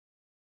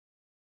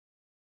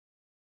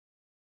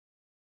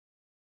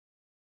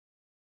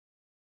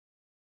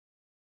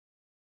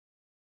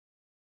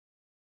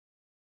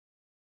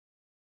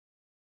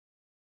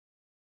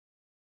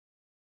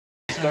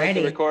start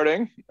the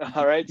recording.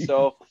 All right,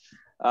 so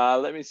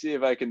let me see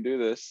if I can do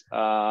this.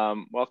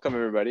 Welcome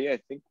everybody. I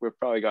think we've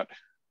probably got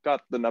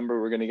the number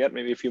we're going to get.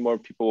 Maybe a few more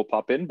people will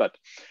pop in, but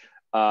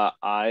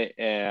I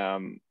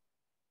am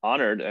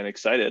honored and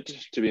excited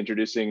to be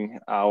introducing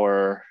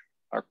our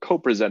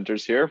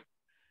co-presenters here.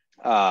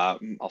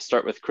 I'll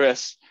start with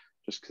Chris,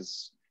 just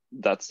because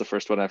that's the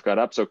first one I've got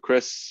up. So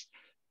Chris,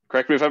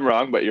 correct me if I'm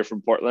wrong, but you're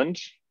from Portland,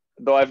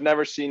 though I've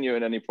never seen you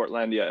in any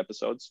Portlandia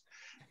episodes.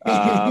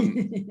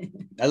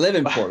 I live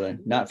in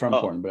Portland, not from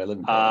Portland, but I live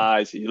in Portland.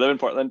 I see. You live in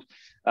Portland,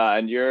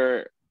 and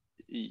you're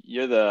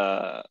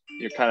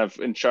kind of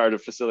in charge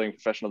of facilitating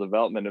professional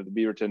development of the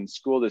Beaverton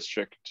School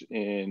District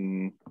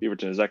in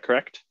Beaverton. Is that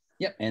correct?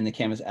 Yep, and the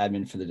Canvas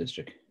admin for the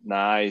district.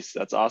 Nice,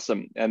 that's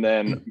awesome. And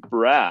then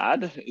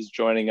Brad is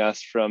joining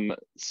us from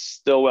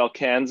Stillwell,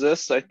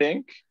 Kansas, I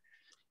think.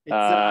 It's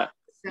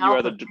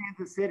south of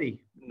Kansas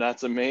City.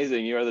 That's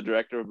amazing. You are the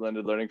director of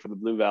blended learning for the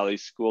Blue Valley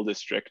School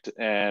District,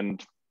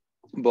 and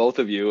both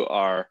of you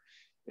are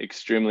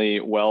extremely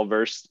well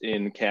versed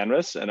in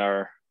Canvas and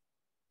are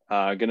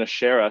going to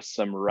share us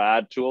some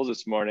rad tools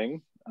this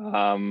morning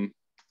in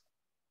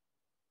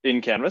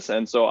Canvas.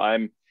 And so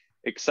I'm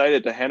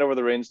excited to hand over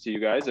the reins to you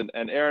guys. And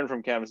Erin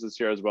from Canvas is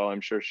here as well.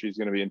 I'm sure she's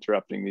going to be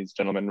interrupting these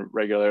gentlemen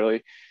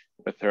regularly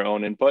with her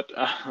own input.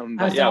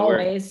 As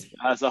always.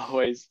 As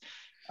always,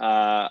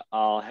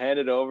 I'll hand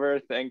it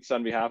over. Thanks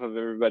on behalf of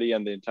everybody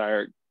and the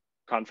entire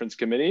conference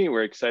committee.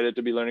 We're excited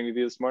to be learning with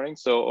you this morning.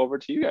 So over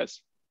to you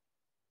guys.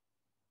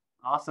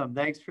 Awesome.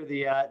 Thanks for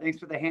the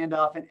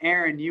handoff. And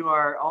Erin, you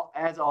are,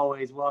 as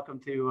always, welcome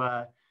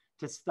to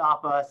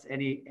stop us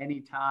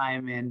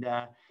anytime. And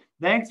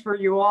thanks for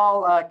you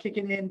all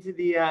kicking into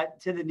the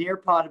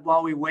Nearpod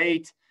while we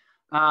wait.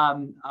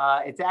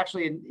 It's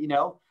actually,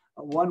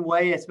 one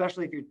way,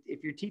 especially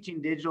if you're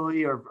teaching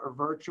digitally or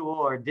virtual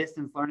or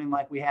distance learning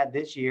like we had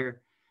this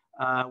year,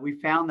 we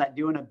found that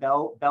doing a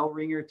bell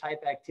ringer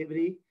type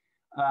activity,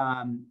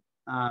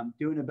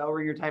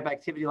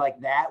 like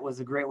that was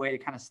a great way to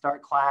kind of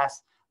start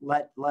class,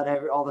 let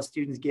all the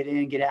students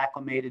get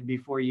acclimated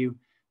before you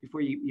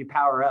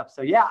power up.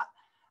 So yeah,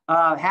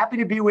 happy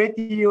to be with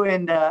you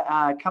and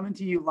coming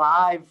to you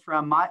live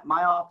from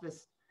my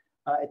office.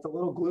 It's a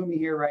little gloomy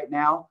here right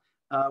now.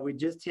 We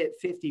just hit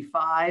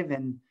 55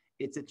 and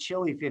it's a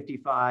chilly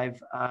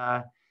 55,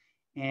 but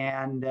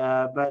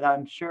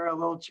I'm sure a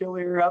little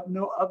chillier up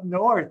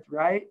north,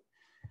 right?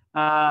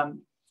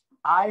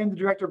 I am the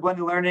director of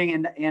blended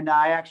learning, and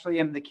I actually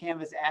am the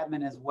Canvas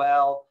admin as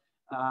well,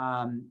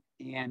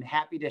 and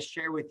happy to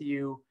share with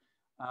you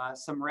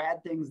some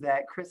rad things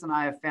that Chris and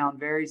I have found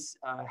very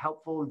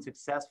helpful and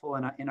successful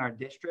in our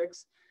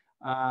districts.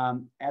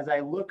 As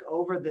I look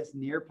over this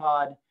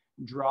Nearpod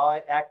Draw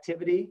It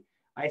activity,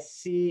 I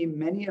see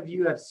many of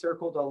you have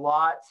circled a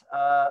lot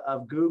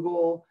of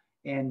Google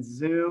and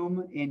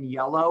Zoom in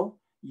yellow.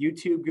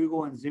 YouTube,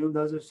 Google, and Zoom,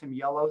 those are some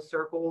yellow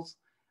circles,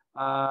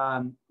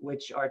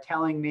 which are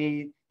telling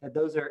me that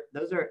those are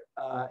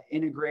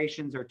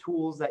integrations or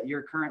tools that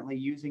you're currently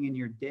using in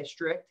your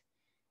district.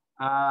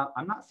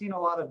 I'm not seeing a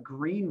lot of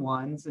green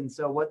ones. And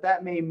so what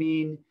that may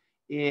mean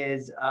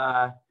is,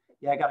 I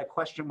got a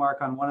question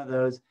mark on one of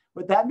those.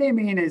 What that may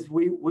mean is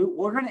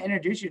we're going to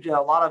introduce you to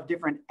a lot of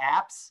different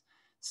apps,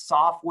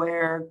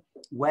 software,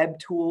 web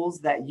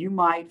tools that you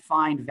might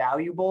find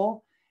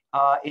valuable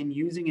in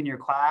using in your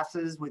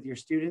classes with your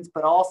students,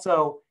 but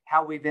also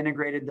how we've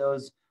integrated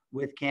those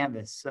with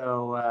Canvas.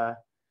 So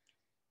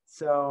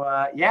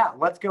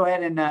let's go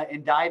ahead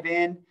and dive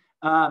in.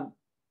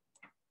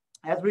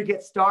 As we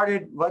get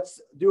started,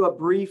 let's do a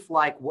brief,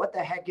 what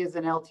the heck is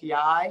an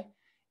LTI?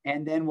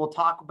 And then we'll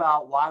talk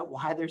about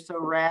why they're so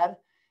rad.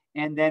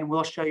 And then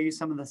we'll show you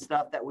some of the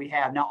stuff that we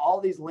have. Now, all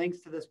these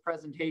links to this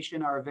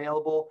presentation are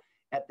available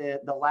at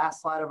the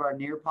last slide of our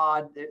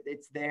Nearpod.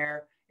 It's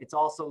there. It's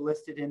also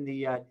listed in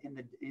the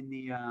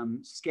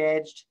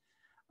sketched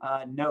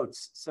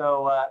notes.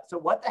 So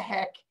what the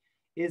heck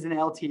is an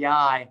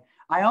LTI?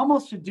 I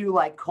almost should do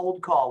like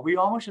cold call. We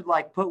almost should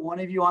put one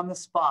of you on the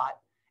spot,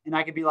 and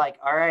I could be like,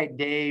 all right,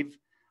 Dave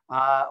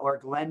or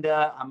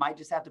Glenda, I might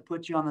just have to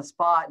put you on the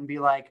spot and be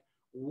like,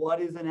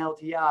 what is an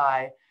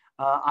LTI?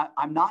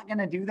 I'm not going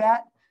to do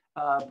that,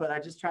 but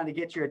I'm just trying to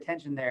get your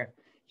attention there.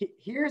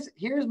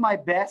 Here's my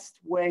best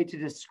way to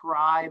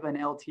describe an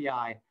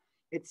LTI.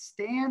 It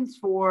stands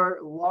for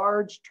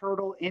Large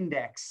Turtle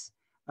Index.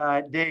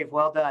 Dave,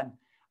 well done.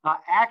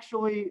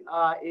 Actually,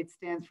 it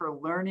stands for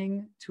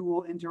Learning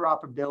Tool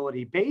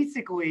Interoperability.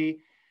 Basically,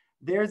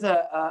 there's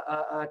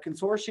a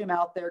consortium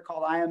out there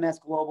called IMS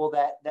Global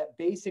that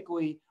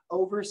basically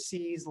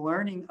oversees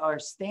learning or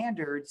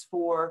standards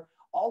for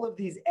all of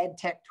these ed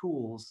tech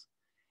tools.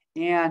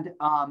 And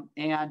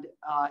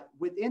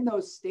within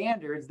those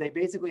standards, they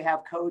basically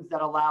have codes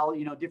that allow,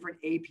 different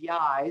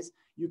APIs.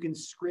 You can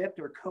script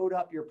or code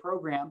up your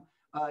program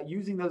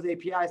using those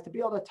APIs to be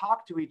able to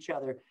talk to each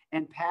other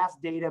and pass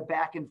data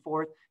back and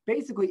forth,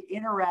 basically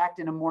interact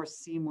in a more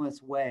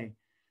seamless way.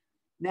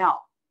 Now,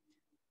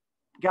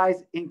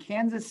 guys, in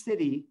Kansas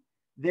City,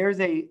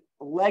 there's a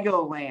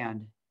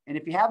Legoland And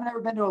if you haven't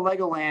ever been to a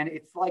Legoland,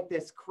 it's like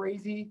this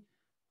crazy,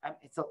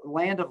 it's a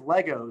land of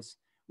Legos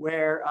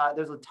where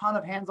there's a ton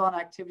of hands-on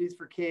activities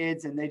for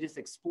kids, and they just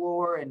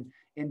explore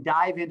and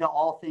dive into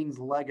all things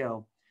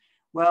Lego.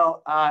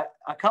 Well,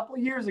 a couple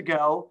of years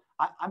ago,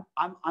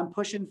 I'm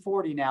pushing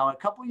 40 now. A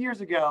couple of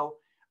years ago,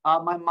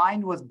 my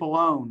mind was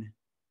blown.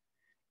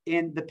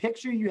 In the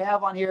picture you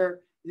have on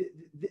here,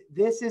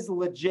 this is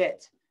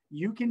legit.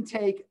 You can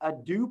take a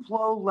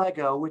Duplo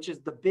Lego, which is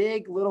the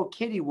big little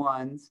kitty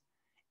ones,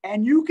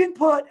 and you can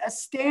put a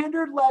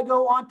standard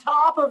Lego on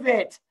top of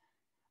it.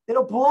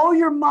 It'll blow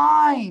your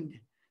mind.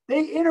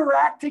 They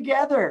interact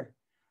together.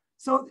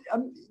 So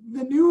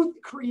the new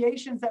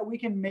creations that we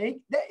can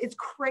make, it's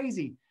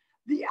crazy.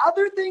 The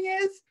other thing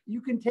is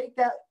you can take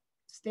that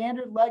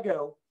standard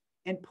Lego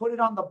and put it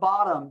on the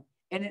bottom,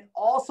 and it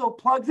also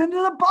plugs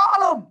into the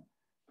bottom.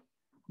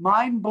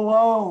 Mind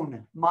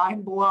blown,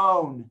 mind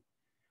blown.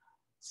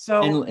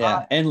 So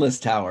endless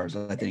towers,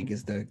 I think,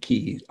 is the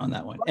key on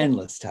that one.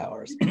 Endless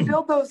towers. You can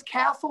build those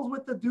castles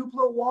with the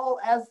Duplo wall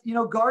as, you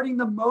know, guarding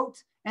the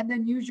moat, and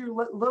then use your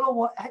little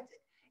one.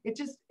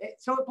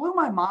 So it blew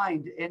my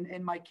mind.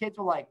 And my kids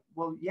were like,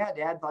 well, yeah,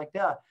 Dad, like,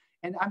 duh.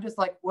 And I'm just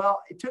like,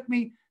 well, it took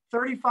me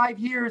 35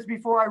 years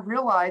before I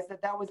realized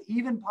that that was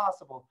even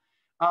possible.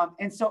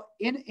 And so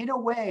in a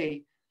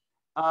way,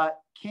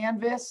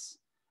 Canvas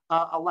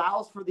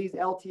allows for these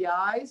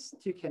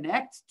LTIs to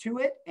connect to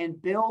it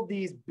and build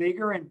these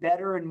bigger and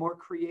better and more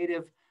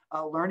creative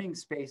learning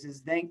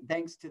spaces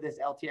thanks to this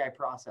LTI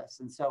process.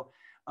 And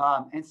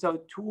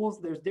so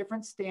tools, there's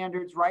different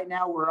standards. Right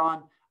now we're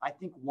on, I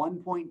think,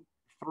 1.3,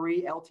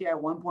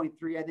 LTI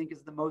 1.3, I think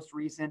is the most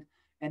recent,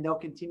 and they'll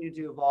continue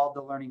to evolve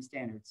the learning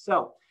standards.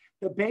 So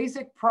the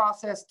basic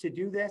process to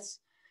do this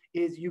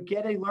is you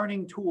get a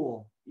learning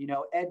tool, you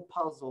know,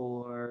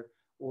 Edpuzzle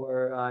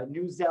or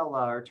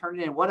Newsela or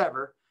Turnitin,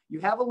 whatever. You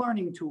have a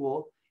learning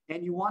tool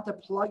and you want to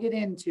plug it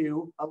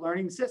into a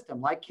learning system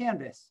like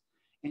Canvas.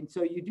 And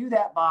so you do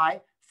that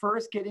by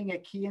first getting a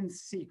key and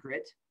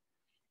secret.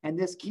 And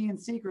this key and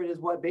secret is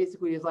what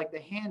basically is like the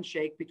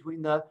handshake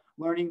between the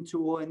learning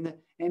tool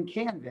and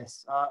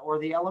Canvas or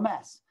the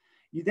LMS.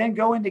 You then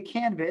go into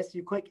Canvas,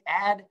 you click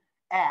Add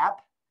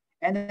App,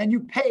 and then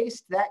you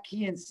paste that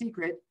key and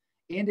secret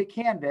into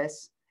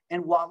Canvas,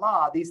 and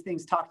voila, these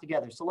things talk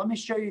together. So let me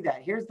show you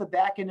that. Here's the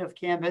back end of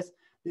Canvas.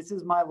 This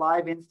is my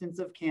live instance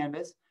of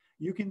Canvas.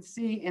 You can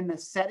see in the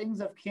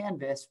settings of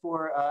Canvas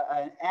for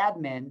an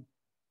admin,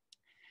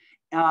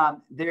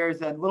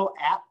 there's a little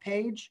app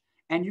page,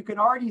 and you can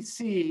already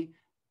see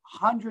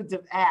hundreds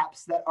of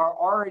apps that are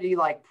already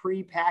like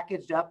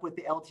pre-packaged up with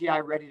the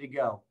LTI ready to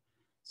go.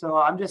 So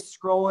I'm just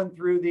scrolling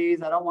through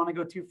these. I don't want to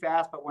go too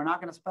fast, but we're not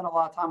going to spend a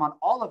lot of time on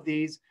all of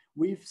these.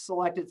 We've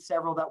selected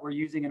several that we're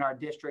using in our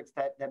districts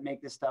that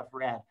make this stuff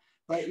rad.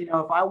 But, you know,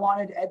 if I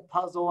wanted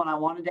Edpuzzle and I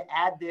wanted to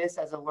add this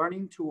as a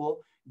learning tool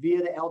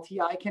via the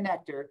LTI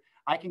connector,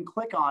 I can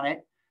click on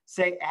it,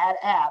 say Add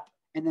App,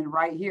 and then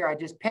right here, I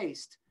just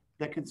paste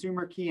the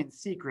consumer key and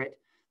secret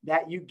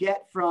that you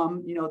get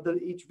from, you know,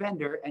 each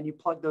vendor, and you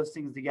plug those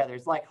things together.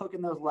 It's like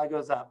hooking those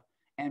Legos up.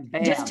 And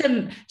bam.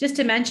 Just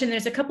to mention,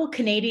 there's a couple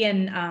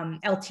Canadian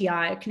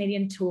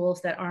Canadian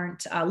tools that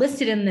aren't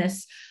listed in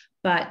this,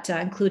 but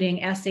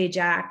including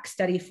SAJAC,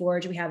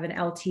 StudyForge, we have an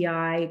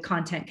LTI,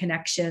 Content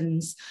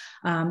Connections.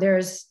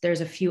 There's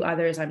a few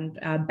others.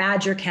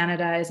 Badger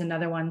Canada is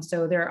another one.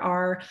 So there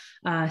are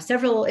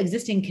several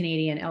existing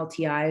Canadian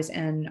LTIs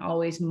and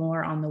always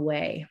more on the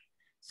way.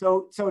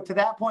 So to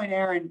that point,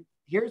 Aaron,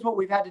 here's what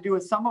we've had to do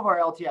with some of our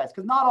LTIs,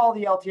 because not all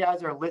the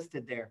LTIs are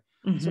listed there.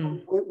 Mm-hmm.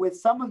 So with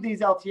some of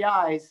these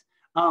LTIs,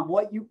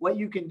 what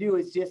you can do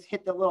is just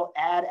hit the little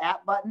Add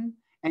App button,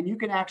 and you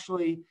can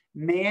actually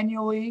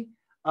manually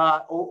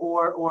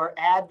or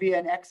add via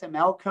an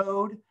XML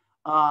code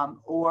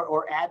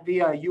or add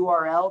via a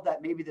URL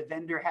that maybe the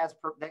vendor has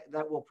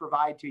that will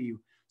provide to you.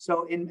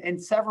 So in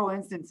several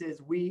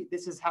instances,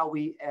 this is how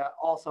we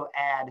also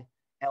add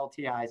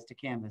LTIs to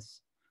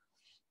Canvas.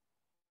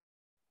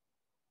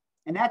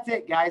 And that's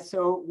it, guys.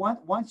 So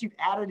once you've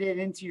added it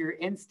into your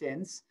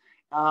instance,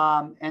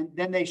 and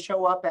then they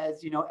show up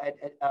as, you know,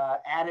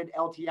 added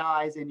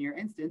LTIs in your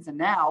instance. And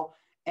now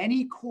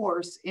any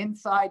course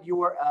inside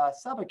your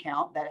sub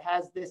account that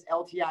has this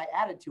LTI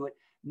added to it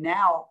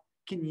now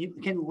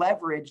can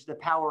leverage the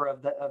power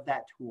of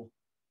that tool.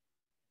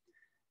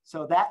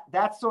 So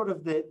that's sort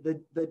of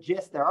the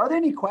gist there. Are there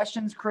any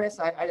questions, Chris?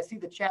 I see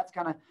the chat's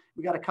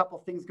we got a couple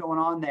things going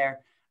on there.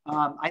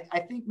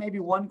 I think maybe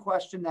one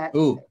question that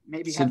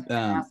maybe hasn't been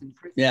asked.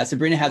 Yeah,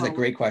 Sabrina has a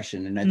great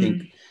question, and I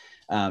think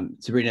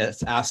Sabrina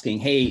is asking,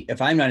 hey,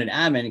 if I'm not an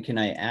admin, can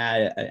I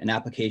add an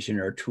application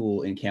or a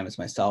tool in Canvas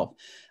myself?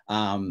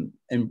 And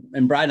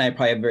Brad and I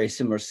probably have a very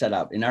similar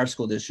setup in our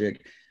school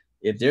district.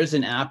 If there's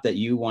an app that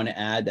you want to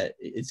add that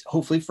it's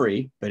hopefully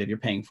free, but if you're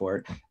paying for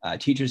it,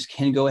 teachers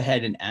can go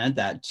ahead and add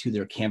that to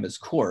their Canvas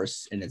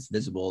course, and it's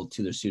visible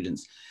to their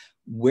students.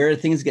 Where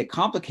things get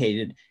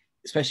complicated,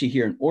 especially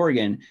here in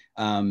Oregon,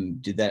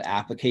 did that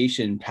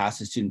application pass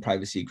the student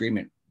privacy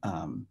agreement?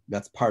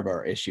 That's part of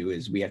our issue,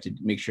 is we have to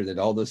make sure that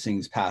all those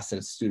things pass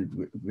a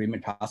student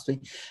agreement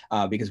possibly,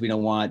 because we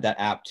don't want that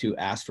app to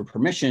ask for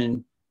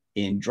permission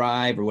in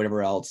Drive or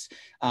whatever else.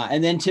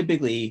 And then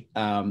typically,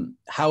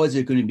 how is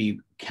it going to be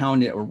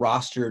counted or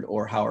rostered,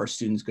 or how are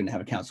students going to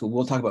have accounts? So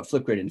we'll talk about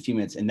Flipgrid in a few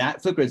minutes. And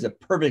that Flipgrid is a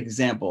perfect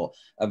example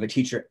of a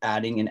teacher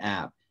adding an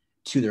app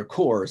to their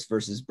course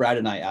versus Brad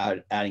and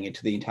I adding it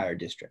to the entire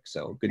district.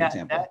 So good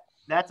example.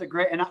 That's a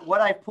great, and what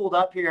I pulled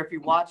up here, if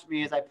you watch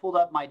me, is I pulled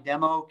up my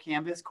demo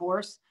Canvas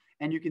course,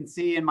 and you can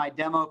see in my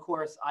demo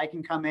course, I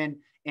can come in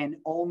and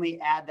only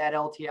add that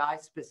LTI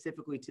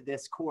specifically to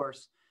this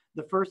course.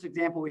 The first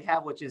example we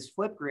have, which is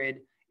Flipgrid,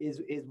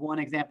 is one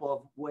example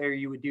of where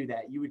you would do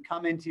that. You would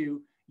come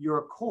into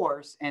your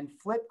course, and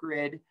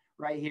Flipgrid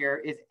right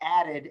here is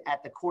added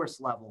at the course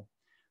level.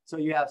 So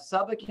you have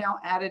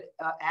sub-account added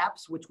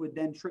apps, which would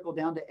then trickle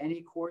down to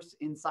any course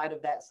inside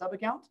of that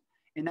sub-account.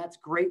 And that's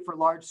great for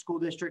large school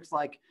districts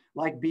like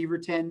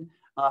Beaverton,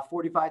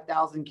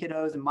 45,000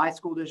 kiddos. In my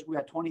school district, we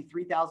have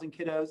 23,000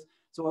 kiddos.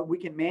 So we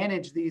can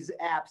manage these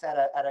apps at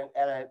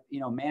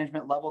a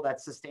management level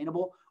that's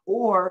sustainable.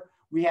 Or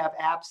we have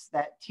apps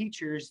that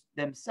teachers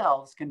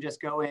themselves can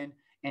just go in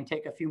and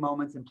take a few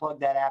moments and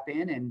plug that app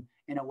in,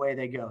 and away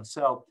they go.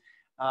 So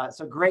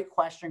great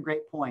question,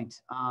 great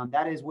point.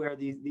 That is where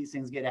these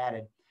things get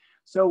added.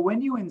 So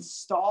when you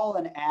install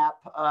an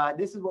app,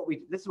 this is what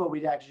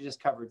we actually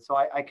just covered. So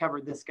I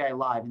covered this guy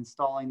live,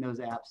 installing those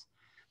apps.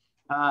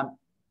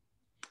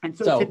 And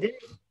so today,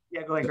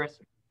 yeah, go ahead, Chris.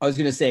 I was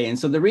going to say, and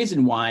so the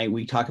reason why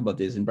we talk about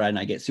this, and Brad and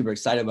I get super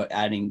excited about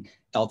adding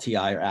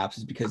LTI or apps,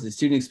 is because the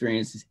student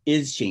experience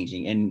is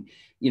changing. And,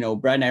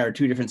 Brad and I are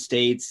 2 different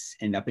states,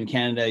 and up in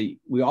Canada,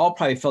 we all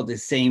probably felt the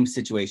same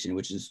situation,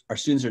 which is our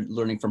students are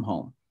learning from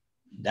home.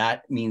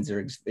 That means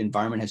their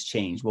environment has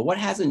changed. Well, what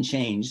hasn't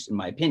changed, in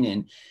my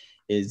opinion,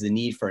 is the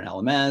need for an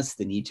LMS,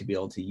 the need to be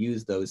able to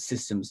use those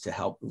systems to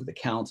help with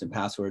accounts and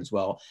passwords.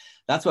 Well,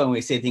 that's why when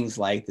we say things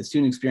like the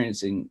student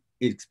experience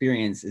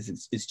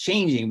is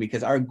changing,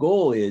 because our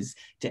goal is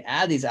to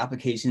add these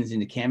applications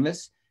into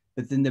Canvas.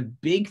 But then the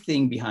big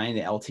thing behind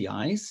the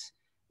LTIs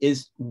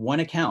is one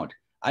account.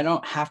 I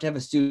don't have to have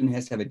a student who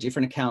has to have a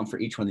different account for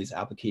each one of these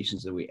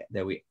applications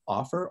that we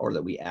offer or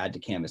that we add to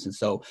Canvas. And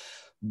so,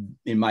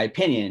 in my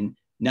opinion,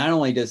 not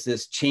only does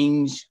this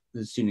change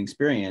the student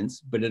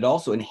experience, but it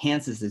also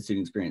enhances the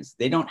student experience.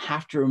 They don't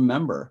have to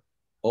remember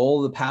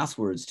all the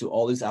passwords to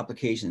all these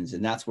applications.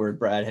 And that's where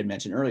Brad had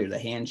mentioned earlier, the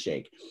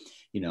handshake.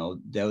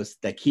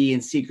 That key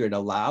and secret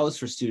allows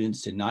for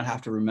students to not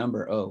have to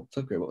remember, oh,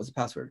 Flipgrid, what was the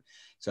password?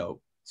 So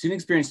student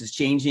experience is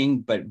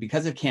changing, but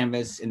because of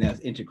Canvas and the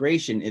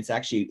integration, it's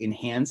actually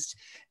enhanced.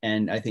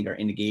 And I think our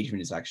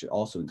engagement is actually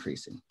also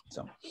increasing.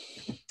 So,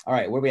 all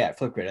right, where are we at?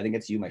 Flipgrid, I think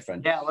it's you, my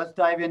friend. Yeah, let's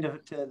dive into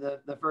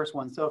the first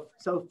one. So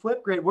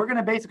Flipgrid, we're going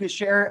to basically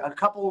share a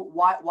couple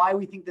why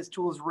we think this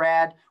tool is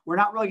rad. We're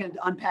not really going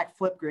to unpack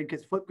Flipgrid,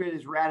 because Flipgrid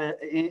is rad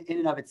in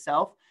and of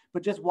itself,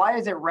 but just why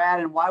is it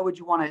rad and why would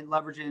you want to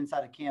leverage it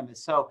inside of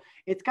Canvas? So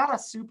it's got a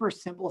super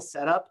simple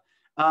setup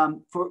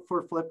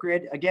for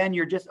Flipgrid. Again,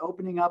 you're just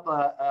opening up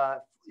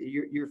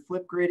your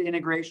Flipgrid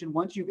integration.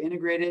 Once you've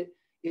integrated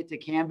it to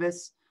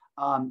Canvas,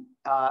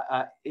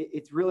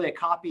 it's really a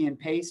copy and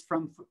paste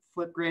from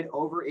Flipgrid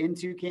over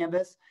into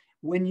Canvas.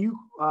 When you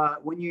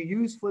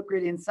use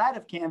Flipgrid inside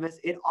of Canvas,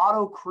 it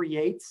auto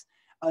creates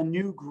a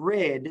new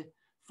grid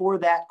for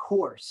that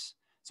course.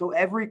 So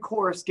every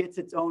course gets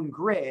its own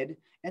grid.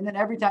 And then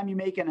every time you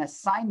make an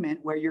assignment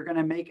where you're going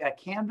to make a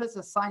Canvas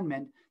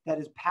assignment that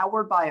is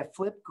powered by a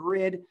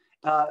Flipgrid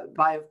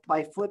by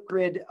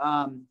Flipgrid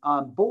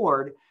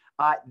board,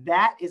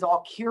 that is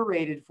all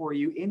curated for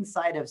you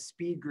inside of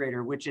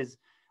SpeedGrader, which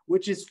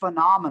is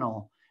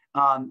phenomenal.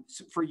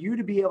 So for you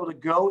to be able to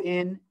go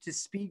in to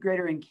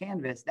SpeedGrader in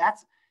Canvas,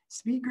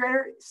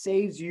 SpeedGrader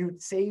saves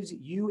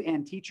you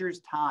and teachers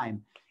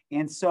time.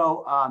 And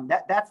so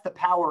that's the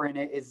power in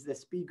it, is the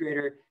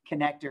SpeedGrader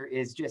connector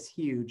is just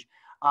huge.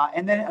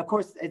 And then of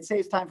course it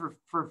saves time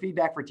for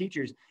feedback for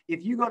teachers.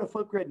 If you go to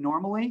Flipgrid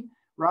normally,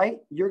 right,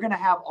 you're going to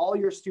have all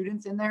your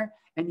students in there,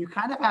 and you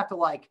kind of have to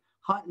like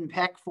hunt and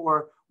peck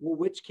for, well,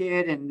 which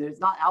kid, and it's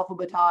not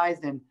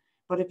alphabetized.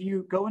 But if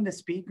you go into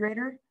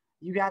SpeedGrader,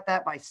 you got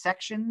that by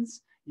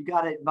sections. You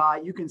got it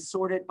by, you can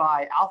sort it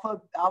by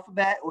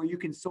alphabet, or you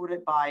can sort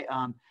it by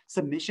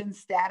submission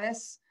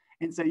status.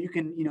 And so you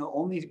can,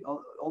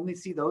 only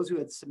see those who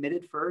had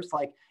submitted first.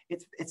 Like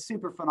it's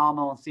super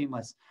phenomenal and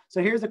seamless.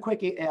 So here's a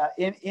quick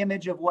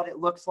image of what it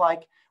looks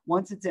like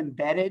once it's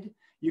embedded.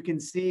 You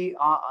can see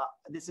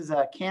this is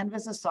a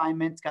Canvas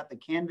assignment. It's got the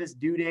Canvas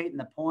due date and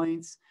the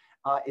points.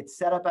 It's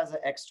set up as an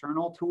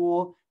external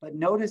tool, but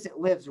notice it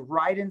lives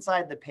right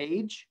inside the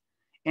page.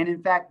 And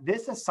in fact,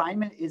 this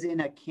assignment is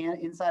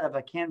inside of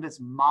a Canvas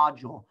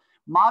module.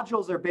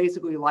 Modules are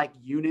basically like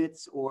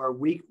units or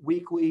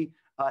weekly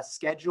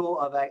schedule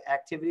of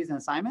activities and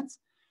assignments.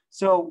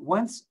 So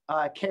once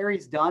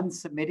Carrie's done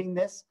submitting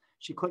this,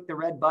 she clicked the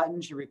red button,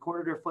 she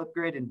recorded her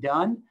Flipgrid and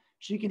done,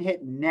 she can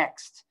hit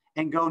next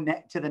and go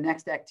to the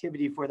next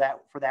activity for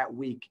that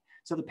week.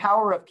 So the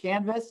power of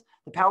Canvas,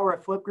 the power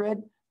of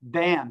Flipgrid,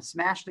 bam,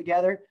 smash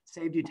together,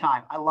 saved you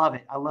time. I love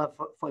it. I love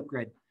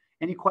Flipgrid.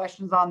 Any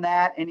questions on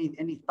that?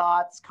 Any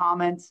thoughts,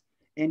 comments?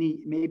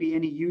 Maybe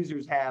any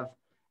users have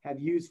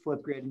used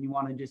Flipgrid and you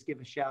want to just give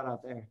a shout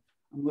out there?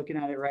 I'm looking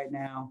at it right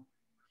now.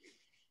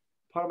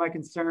 Part of my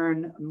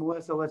concern,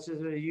 Melissa, let's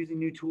just using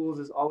new tools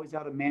is always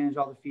how to manage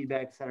all the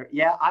feedback, et cetera.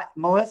 Yeah,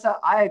 Melissa,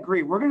 I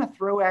agree. We're going to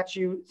throw at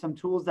you some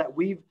tools that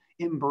we've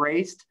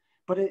embraced,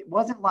 but it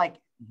wasn't like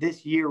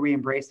this year we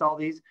embraced all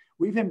these.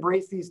 We've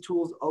embraced these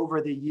tools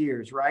over the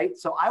years, right?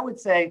 So I would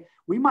say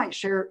we might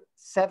share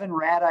 7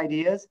 rad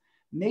ideas.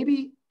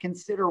 Maybe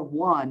consider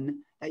one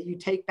that you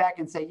take back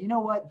and say, you know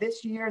what,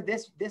 this year,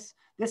 this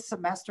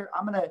semester,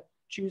 I'm going to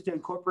choose to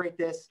incorporate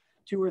this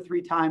 2 or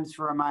 3 times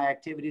for my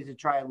activities to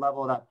try and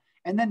level it up.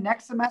 And then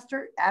next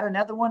semester, add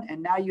another one.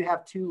 And now you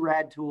have 2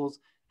 rad tools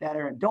that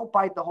are, don't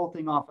bite the whole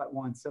thing off at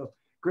once. So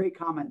great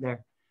comment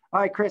there.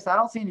 All right, Chris, I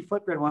don't see any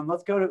Flipgrid one.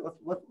 Let's go to,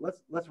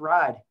 let's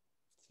ride.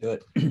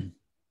 Let's do it.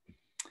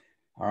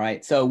 All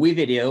right. So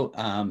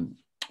WeVideo,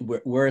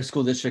 we're a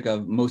school district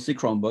of mostly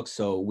Chromebooks.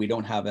 So we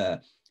don't have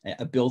a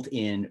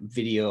built-in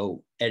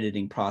video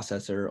editing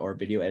processor or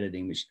video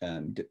editing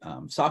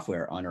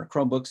software on our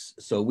Chromebooks.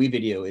 So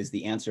WeVideo is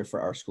the answer for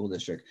our school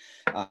district.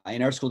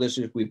 In our school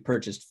district, we've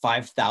purchased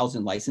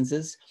 5,000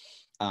 licenses.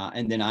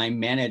 And then I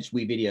manage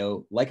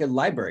WeVideo like a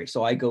library.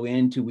 So I go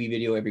into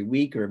WeVideo every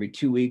week or every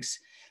 2 weeks.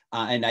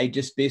 And I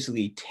just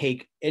basically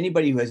take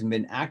anybody who hasn't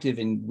been active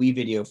in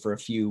WeVideo for a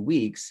few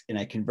weeks and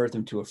I convert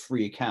them to a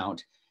free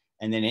account.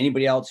 And then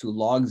anybody else who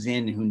logs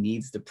in who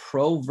needs the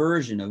pro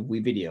version of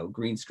WeVideo,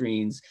 green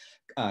screens,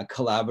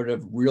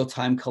 collaborative,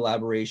 real-time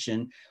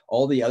collaboration,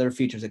 all the other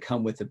features that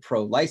come with the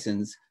pro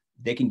license,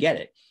 they can get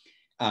it.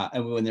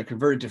 And when they're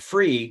converted to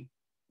free,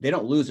 they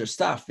don't lose their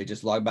stuff. They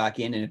just log back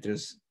in. And if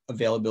there's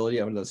availability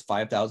of those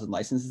 5,000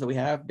 licenses that we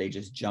have, they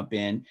just jump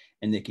in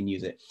and they can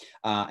use it.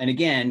 And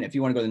again, if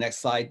you want to go to the next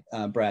slide,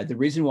 Brad, the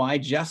reason why,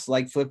 just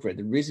like Flipgrid,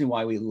 the reason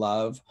why we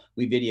love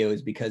WeVideo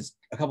is because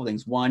a couple of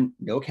things. One,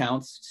 no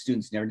accounts.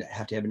 Students never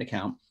have to have an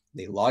account.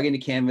 They log into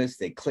Canvas.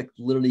 They click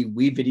literally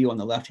WeVideo on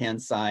the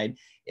left-hand side.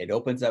 It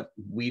opens up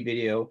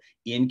WeVideo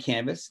in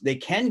Canvas. They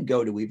can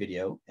go to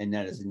WeVideo, and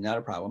that is not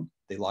a problem.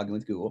 They log in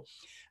with Google.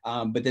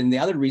 But then the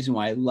other reason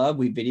why I love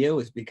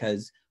WeVideo is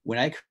because when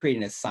I create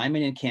an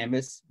assignment in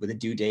Canvas with a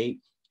due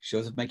date,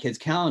 shows up my kid's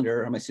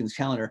calendar or my student's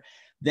calendar,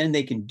 then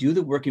they can do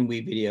the work in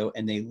WeVideo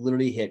and they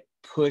literally hit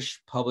push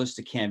publish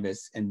to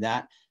Canvas, and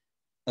that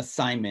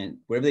assignment,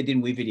 whatever they did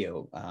in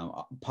WeVideo,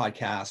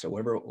 podcast or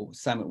whatever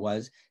assignment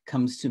was,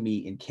 comes to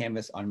me in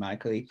Canvas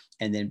automatically.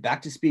 And then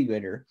back to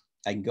SpeedGrader.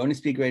 I can go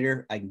into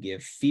SpeedGrader. I can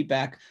give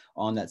feedback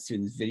on that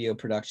student's video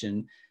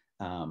production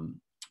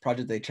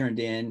project they turned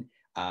in.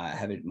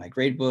 Have it in my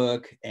grade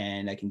book,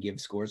 and I can give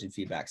scores and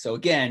feedback. So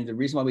again, the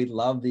reason why we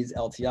love these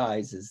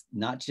LTIs is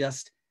not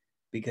just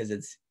because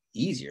it's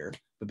easier,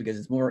 but because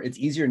it's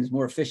easier and it's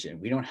more efficient.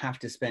 We don't have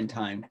to spend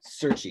time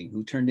searching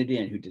who turned it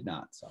in, who did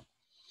not. So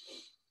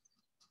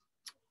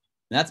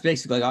that's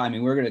basically, I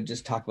mean, we're going to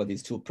just talk about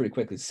these tools pretty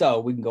quickly. So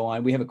we can go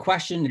on. We have a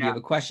question. If you have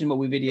a question about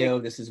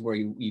WeVideo, this is where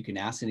you can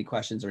ask any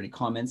questions or any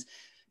comments.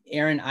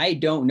 Aaron, I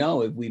don't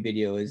know if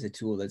WeVideo is a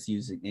tool that's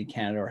used in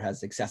Canada or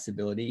has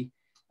accessibility.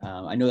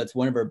 I know that's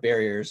one of our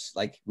barriers.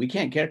 Like, we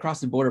can't get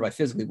across the border by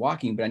physically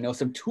walking, but I know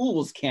some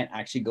tools can't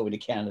actually go into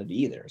Canada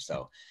either.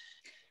 So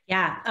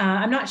yeah,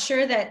 I'm not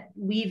sure that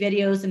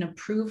WeVideo is an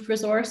approved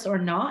resource or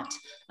not,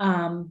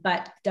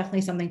 but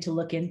definitely something to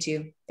look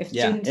into. If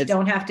students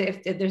don't have to,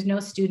 if there's no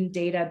student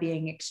data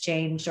being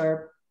exchanged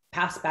or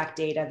pass back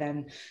data,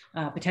 then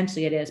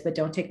potentially it is, but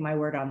don't take my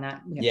word on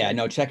that.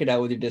 No, check it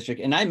out with your district.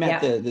 And I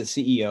met the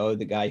CEO,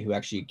 the guy who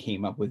actually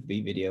came up with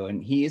WeVideo,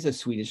 and he is a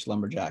Swedish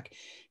lumberjack.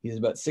 He's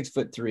about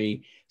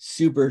 6'3",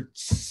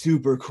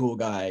 super cool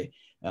guy.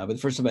 But the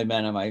first time I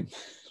met him,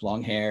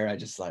 long hair, I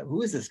just like,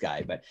 who is this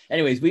guy? But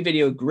anyways,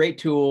 WeVideo, great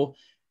tool.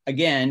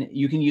 Again,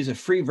 you can use a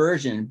free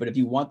version, but if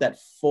you want that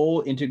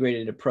full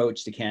integrated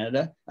approach to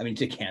Canvas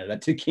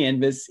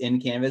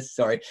in Canvas,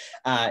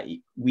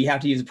 we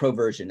have to use a pro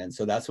version. And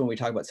so that's when we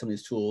talk about some of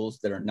these tools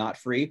that are not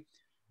free.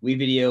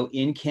 WeVideo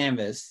in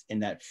Canvas,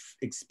 and that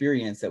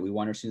experience that we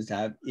want our students to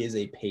have, is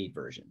a paid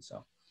version.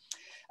 So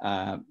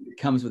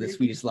comes with a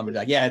Swedish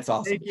lumberjack. Yeah, it's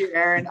awesome. Thank you,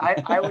 Aaron.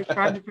 I was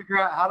trying to figure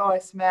out how do I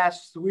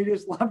smash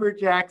Swedish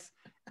lumberjacks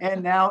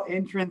and now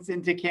entrance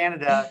into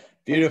Canada.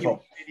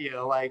 Beautiful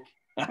video, like.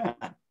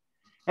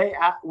 Hey,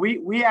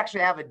 we actually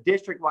have a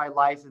district-wide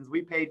license.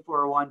 We paid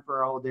for one for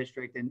our whole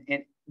district, and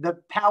the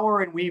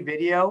power in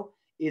WeVideo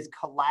is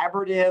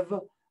collaborative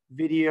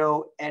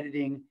video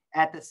editing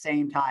at the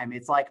same time.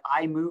 It's like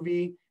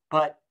iMovie,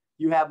 but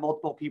you have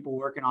multiple people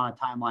working on a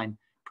timeline.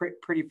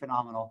 Pretty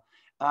phenomenal.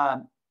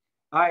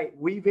 All right,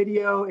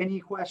 WeVideo, any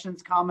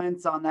questions,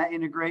 comments on that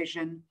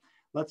integration?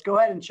 Let's go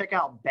ahead and check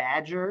out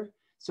Badger.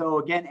 So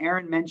again,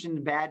 Aaron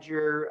mentioned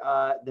Badger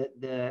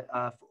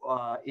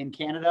in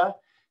Canada.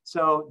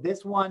 So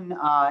this one,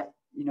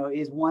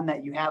 is one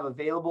that you have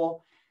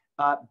available.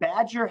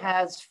 Badger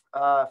has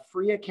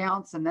free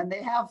accounts, and then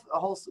they have a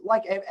whole,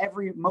 like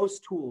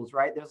most tools,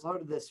 right? There's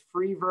sort of this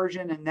free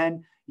version, and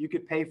then you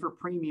could pay for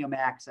premium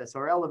access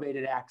or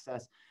elevated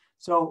access.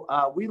 So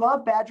we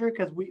love Badger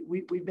because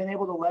we've been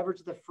able to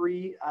leverage the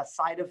free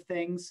side of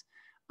things.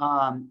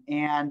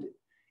 And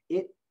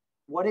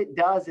what it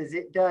does is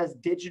it does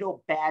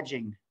digital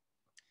badging.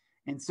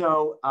 And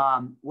so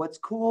what's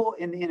cool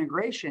in the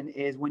integration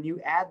is when you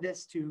add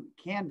this to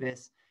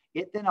Canvas,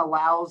 it then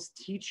allows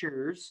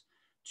teachers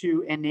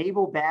to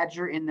enable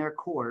Badger in their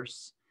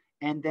course.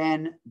 And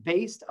then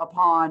based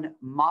upon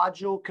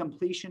module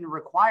completion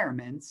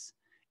requirements,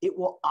 it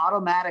will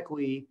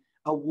automatically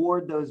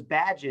award those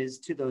badges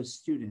to those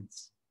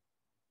students.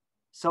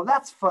 So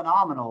that's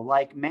phenomenal.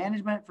 Like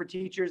management for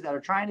teachers that are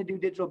trying to do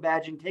digital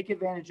badging, take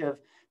advantage of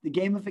the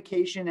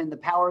gamification and the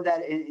power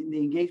that in the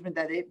engagement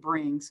that it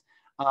brings,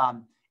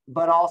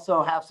 but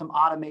also have some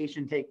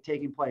automation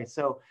taking place.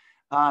 So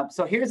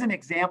here's an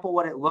example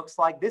what it looks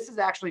like. This is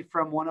actually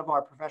from one of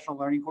our professional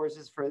learning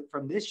courses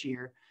from this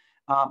year.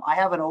 I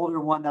have an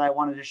older one that I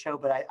wanted to show,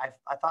 but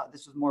I thought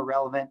this was more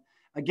relevant.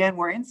 Again,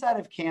 we're inside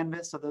of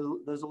Canvas,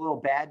 so there's a little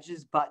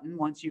badges button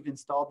once you've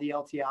installed the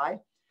LTI.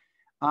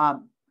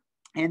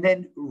 And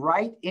then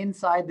right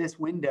inside this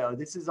window,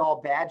 this is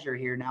all Badger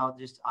here now,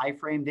 just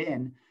iframed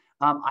in.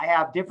 I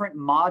have different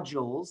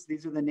modules.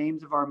 These are the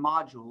names of our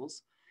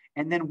modules.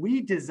 And then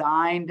we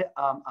designed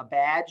a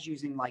badge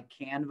using like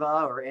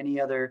Canva or any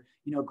other,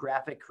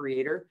 graphic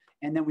creator.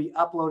 And then we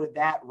uploaded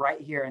that right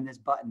here in this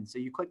button. So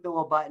you click the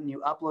little button,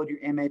 you upload your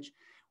image.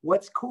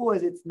 What's cool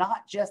is it's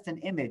not just an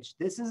image.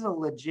 This is a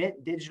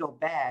legit digital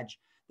badge.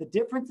 The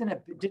difference in a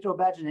digital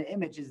badge and an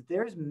image is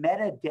there's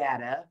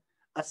metadata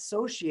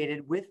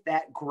associated with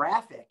that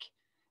graphic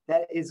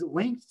that is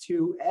linked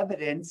to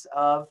evidence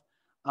of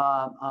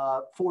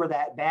for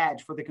that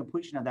badge, for the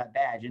completion of that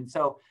badge. And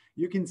so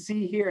you can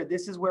see here,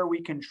 this is where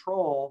we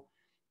control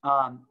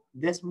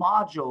this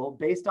module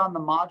based on the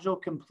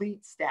module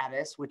complete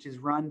status, which is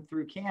run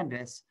through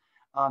Canvas.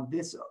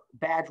 This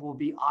badge will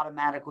be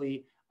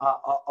automatically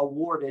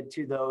awarded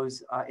to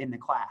those in the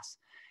class.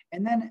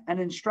 And then an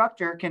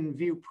instructor can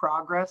view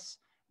progress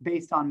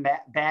based on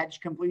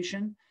badge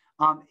completion.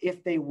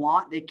 If they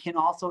want, they can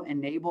also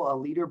enable a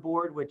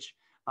leaderboard, which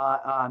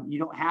you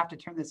don't have to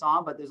turn this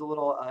on, but there's a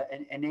little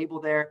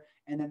enable there.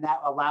 And then that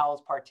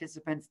allows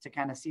participants to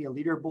kind of see a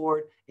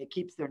leaderboard. It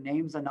keeps their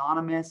names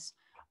anonymous.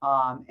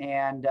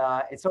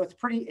 So it's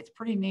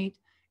pretty neat.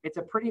 It's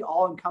a pretty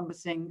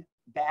all-encompassing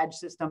badge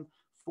system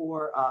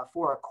for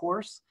a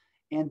course.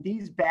 And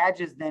these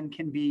badges then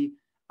can be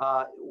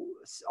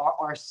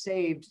are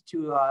saved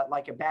to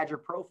like a Badger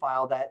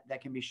profile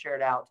that can be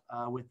shared out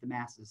with the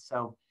masses.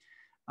 So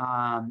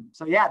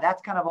yeah,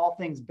 that's kind of all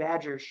things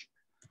Badger.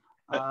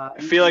 I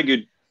feel like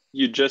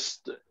you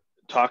just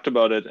talked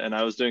about it and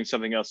I was doing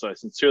something else. So I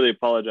sincerely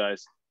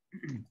apologize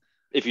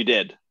if you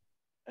did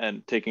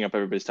and taking up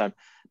everybody's time.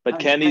 But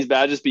can these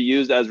badges be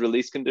used as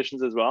release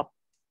conditions as well?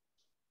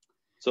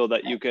 So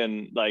that you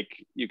can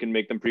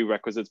make them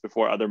prerequisites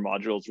before other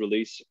modules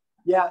release?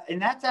 Yeah,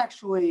 and that's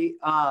actually,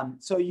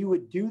 so you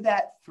would do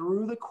that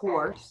through the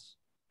course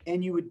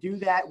and you would do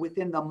that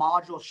within the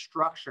module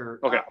structure.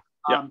 Okay,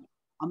 yeah.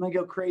 I'm gonna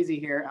go crazy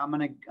here. I'm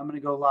gonna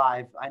go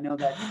live. I know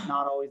that's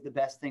not always the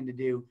best thing to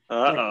do.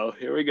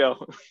 Here we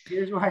go.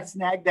 Here's where I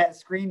snagged that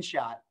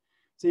screenshot.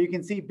 So you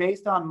can see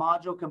based on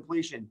module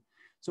completion.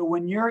 So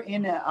when you're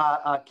in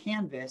a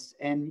Canvas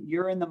and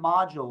you're in the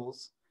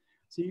modules,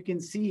 so you can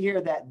see here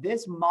that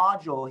this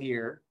module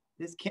here,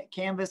 this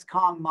Canvas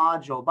Kong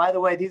module, by the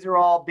way, these are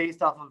all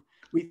based off of,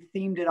 we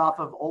themed it off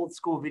of old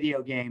school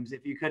video games.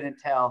 If you couldn't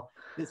tell,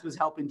 this was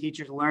helping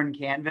teachers learn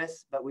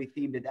Canvas, but we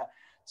themed it that.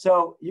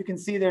 So you can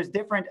see there's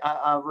different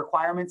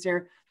requirements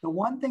here. The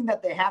one thing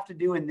that they have to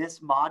do in this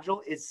module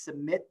is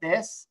submit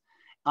this,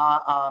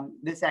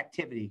 this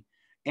activity.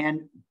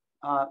 And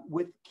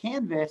with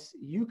Canvas,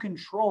 you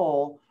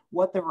control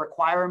what the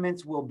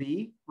requirements will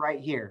be right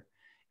here.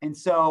 And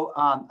so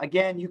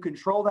again, you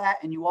control that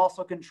and you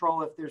also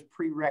control if there's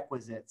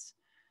prerequisites.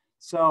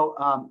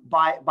 So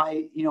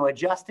by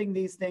adjusting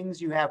these things,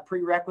 you have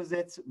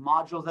prerequisites,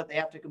 modules that they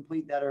have to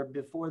complete that are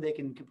before they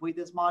can complete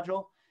this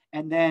module.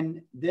 And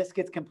then this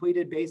gets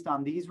completed based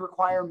on these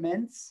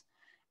requirements.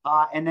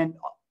 And then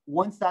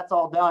once that's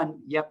all done,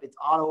 yep, it's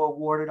auto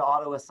awarded,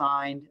 auto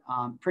assigned,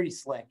 pretty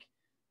slick.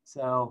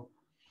 So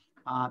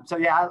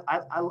yeah,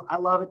 I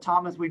love it,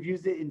 Thomas. We've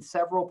used it in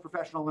several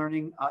professional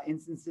learning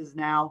instances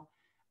now,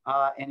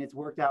 and it's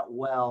worked out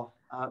well.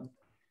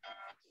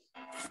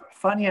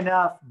 Funny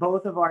enough,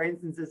 both of our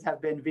instances have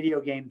been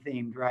video game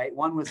themed, right?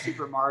 One was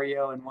Super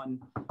Mario and one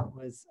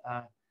was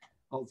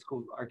old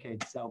school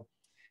arcade. So.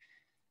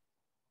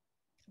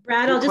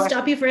 Brad, I'll just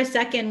stop you for a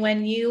second.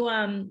 When you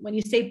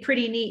say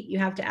pretty neat, you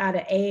have to add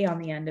an A on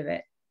the end of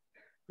it.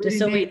 Just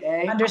so we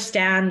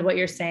understand what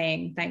you're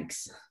saying.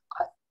 Thanks.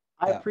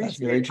 I appreciate that's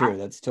very true.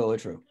 That's totally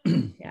true.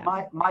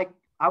 Yeah.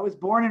 I was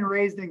born and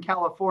raised in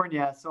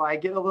California, so I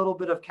get a little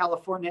bit of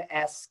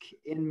California-esque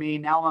in me.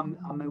 Now I'm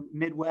a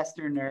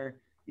Midwesterner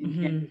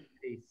in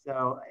City.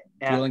 So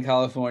feeling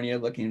California,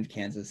 looking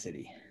Kansas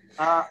City.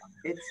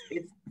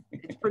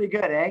 It's pretty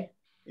good, eh?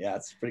 Yeah,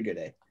 it's pretty good,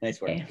 eh?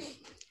 Nice work. Okay.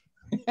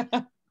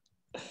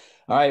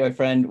 All right, my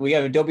friend, we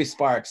have Adobe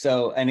Spark.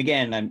 So, and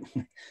again, I'm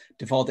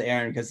default to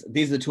Aaron because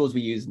these are the tools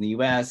we use in the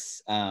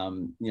US.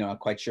 I'm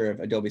quite sure if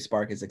Adobe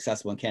Spark is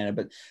accessible in Canada,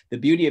 but the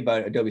beauty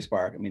about Adobe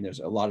Spark, I mean, there's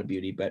a lot of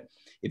beauty, but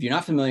if you're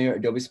not familiar,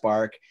 Adobe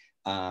Spark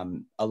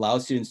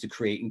allows students to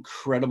create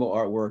incredible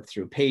artwork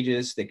through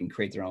Pages. They can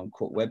create their own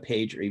quote web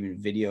page or even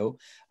video.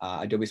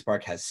 Adobe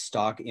Spark has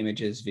stock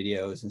images,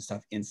 videos, and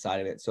stuff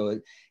inside of it. So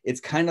it's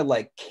kind of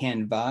like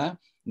Canva,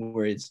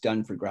 where it's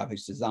done for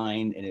graphics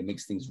design and it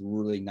makes things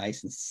really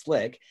nice and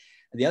slick.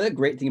 The other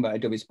great thing about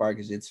Adobe Spark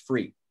is it's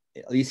free,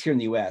 at least here in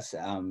the US.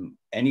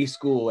 Any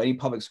school, any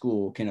public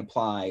school can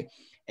apply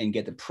and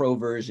get the pro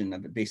version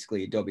of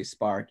basically Adobe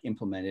Spark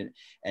implemented.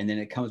 And then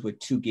it comes with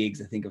 2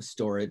 gigs, I think, of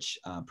storage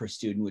per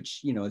student,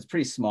 which, is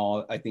pretty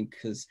small, I think,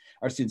 because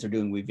our students are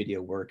doing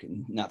video work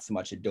and not so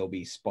much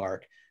Adobe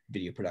Spark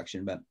video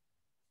production. But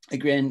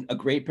again, a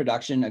great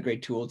production, a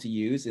great tool to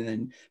use. And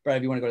then, Brad,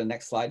 if you want to go to the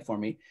next slide for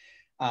me.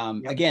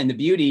 Yep. Again, the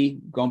beauty,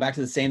 going back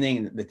to the same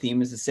thing, the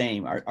theme is the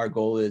same. Our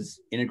goal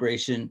is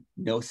integration,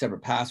 no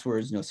separate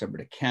passwords, no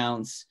separate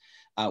accounts.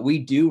 We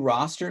do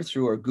roster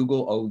through our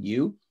Google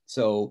OU.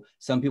 So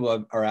some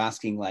people are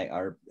asking,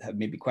 have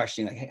maybe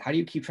questioning, hey, how do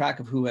you keep track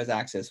of who has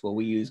access? Well,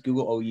 we use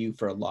Google OU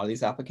for a lot of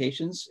these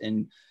applications,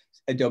 and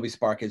Adobe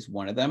Spark is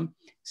one of them.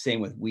 Same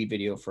with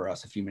WeVideo for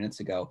us a few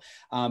minutes ago.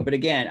 But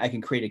again, I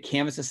can create a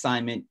Canvas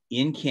assignment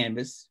in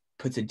Canvas,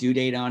 puts a due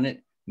date on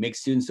it, make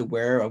students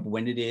aware of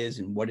when it is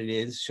and what it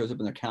is, shows up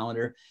in their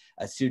calendar.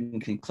 A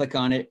student can click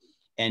on it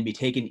and be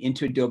taken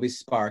into Adobe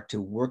Spark to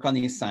work on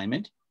the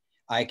assignment.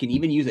 I can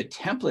even use a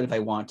template if I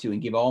want to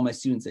and give all my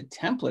students a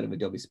template of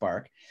Adobe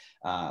Spark.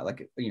 I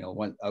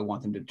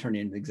want them to turn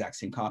in the exact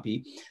same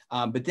copy.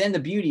 But then the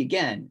beauty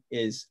again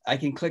is I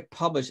can click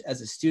publish as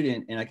a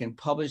student and I can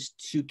publish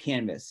to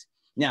Canvas.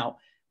 Now,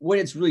 what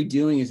it's really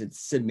doing is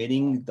it's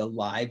submitting the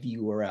live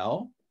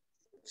URL.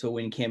 So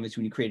when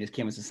you create a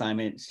Canvas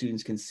assignment,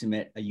 students can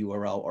submit a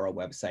URL or a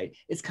website.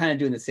 It's kind of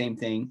doing the same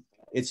thing.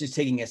 It's just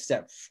taking a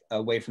step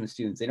away from the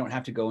students. They don't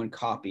have to go and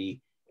copy.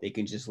 They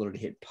can just literally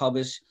hit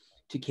publish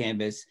to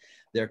Canvas.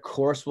 Their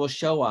course will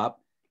show up.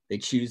 They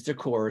choose their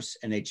course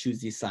and they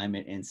choose the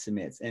assignment and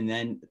submits. And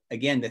then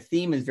again, the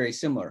theme is very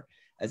similar.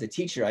 As a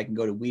teacher, I can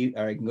go to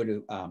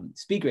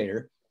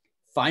SpeedGrader,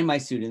 find my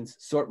students,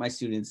 sort my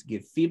students,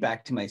 give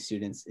feedback to my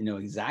students, and know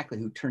exactly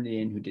who turned it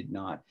in, who did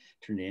not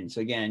turn it in.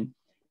 So again,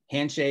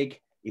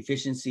 handshake,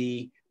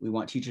 efficiency. We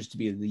want teachers to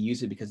be able to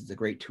use it because it's a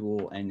great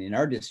tool. And in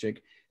our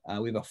district,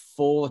 we have a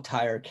full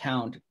entire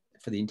account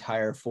for the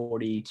entire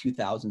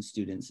 42,000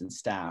 students and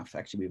staff.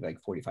 Actually, we have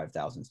like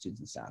 45,000 students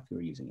and staff who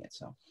are using it.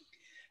 So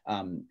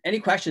any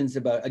questions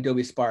about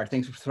Adobe Spark?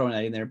 Thanks for throwing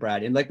that in there,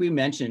 Brad. And like we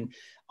mentioned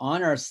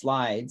on our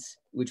slides,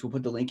 which we'll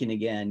put the link in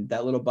again,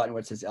 that little button where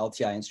it says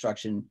LTI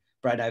instruction,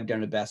 Brad and I have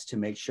done the best to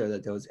make sure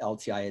that those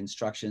LTI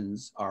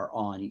instructions are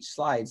on each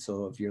slide.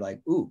 So if you're like,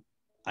 ooh,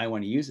 I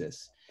want to use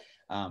this.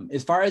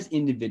 As far as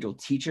individual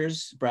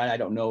teachers, Brad, I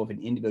don't know if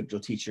an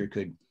individual teacher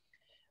could,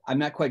 I'm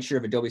not quite sure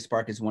if Adobe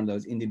Spark is one of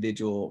those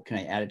individual, can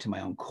I add it to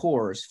my own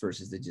course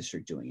versus the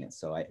district doing it?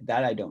 So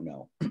that I don't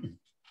know.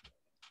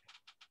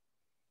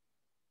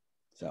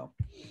 So.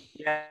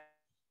 Yeah,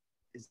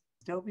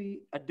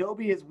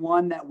 Adobe is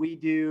one that we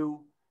do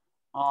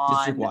on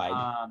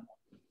district-wide.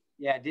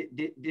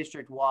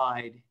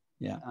 District-wide.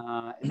 Yeah.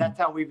 And that's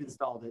how we've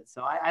installed it.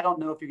 So I don't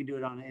know if you can do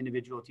it on an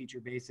individual teacher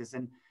basis.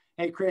 And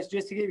hey, Chris,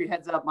 just to give you a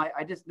heads up,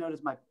 I just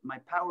noticed my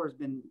power has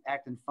been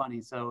acting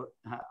funny. So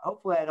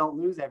hopefully I don't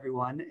lose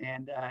everyone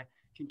and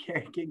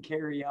can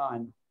carry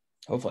on.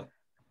 Hopefully.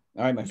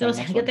 All right, my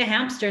friend. Get the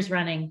hamsters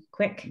running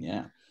quick.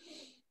 Yeah.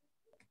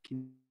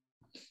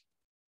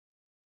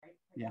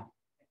 Yeah.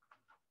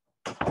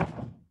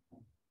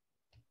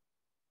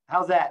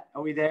 How's that?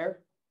 Are we there?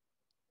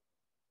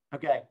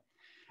 Okay.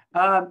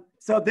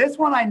 So this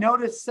one I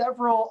noticed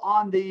several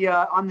on the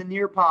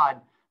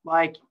Nearpod.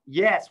 Like,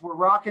 yes, we're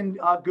rocking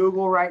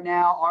Google right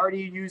now, already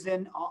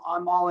using,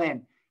 I'm all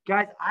in.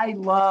 Guys, I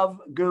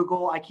love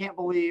Google. I can't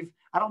believe,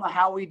 I don't know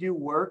how we do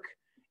work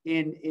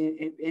in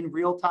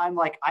real time.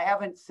 Like I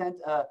haven't sent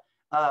a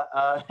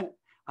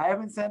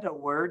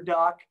Word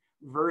doc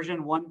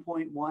version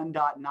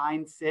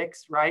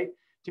 1.1.96, right,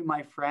 to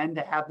my friend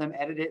to have them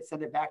edit it,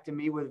 send it back to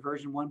me with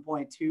version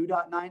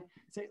 1.2.9.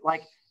 So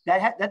like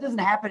that doesn't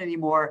happen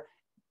anymore.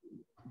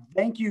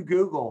 Thank you,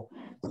 Google.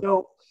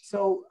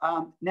 So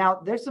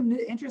now there's some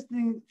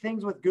interesting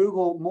things with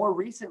Google more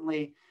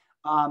recently,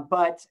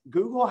 but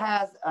Google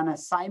has an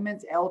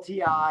assignments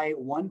LTI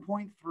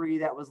 1.3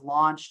 that was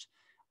launched,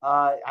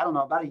 I don't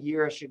know, about a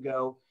year-ish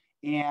ago,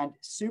 and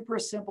super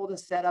simple to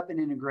set up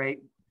and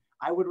integrate.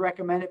 I would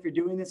recommend if you're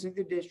doing this with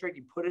your district,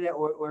 you put it at,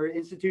 or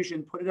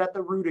institution, put it at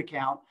the root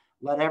account,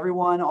 let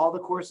everyone, all the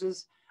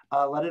courses,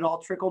 let it all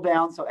trickle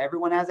down so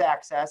everyone has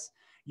access.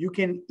 You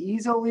can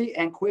easily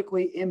and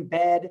quickly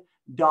embed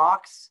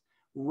docs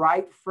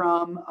right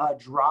from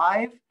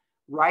Drive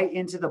right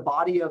into the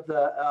body of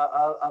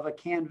a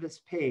Canvas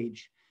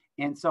page.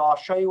 And so I'll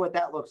show you what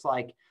that looks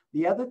like.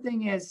 The other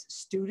thing is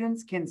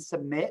students can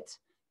submit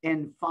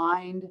and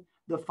find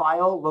the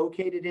file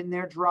located in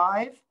their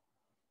drive,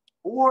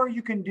 or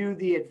you can do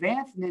the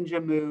advanced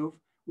Ninja move,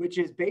 which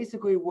is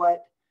basically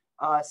what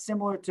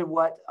similar to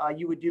what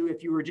you would do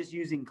if you were just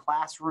using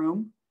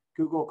Classroom,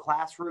 Google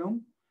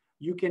Classroom.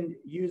 You can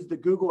use the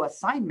Google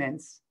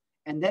Assignments,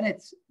 and then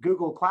it's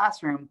Google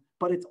Classroom,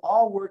 but it's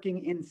all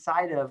working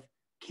inside of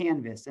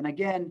Canvas. And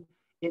again,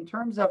 in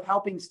terms of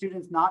helping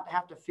students not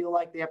have to feel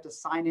like they have to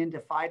sign into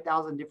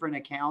 5,000 different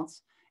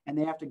accounts and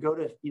they have to go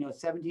to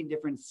 17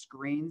 different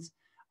screens,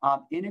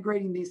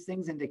 integrating these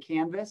things into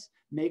Canvas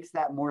makes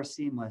that more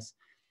seamless.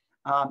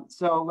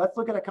 So let's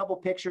look at a couple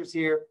pictures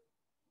here.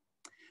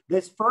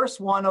 This first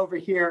one over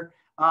here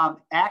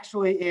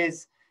actually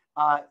is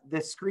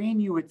the screen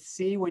you would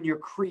see when you're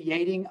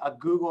creating a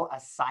Google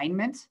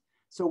assignment.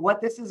 So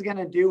what this is going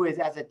to do is,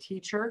 as a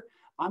teacher,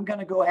 I'm going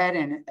to go ahead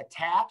and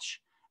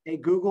attach a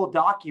Google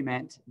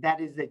document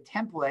that is a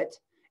template,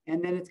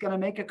 and then it's going to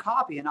make a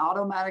copy, an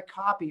automatic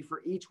copy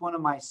for each one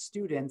of my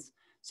students.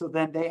 So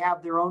then they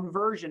have their own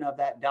version of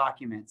that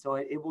document. So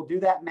it will do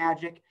that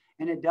magic,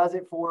 and it does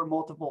it for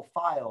multiple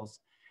files.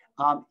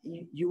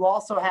 You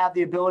also have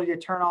the ability to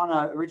turn on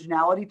an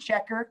originality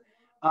checker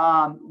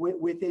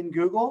within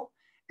Google.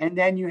 And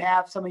then you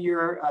have some of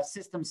your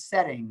system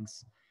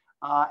settings.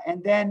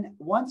 And then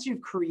once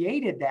you've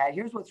created that,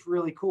 here's what's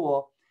really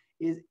cool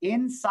is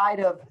inside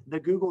of the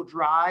Google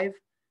Drive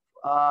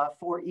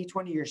for each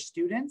one of your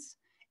students,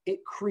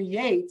 it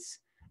creates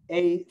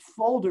a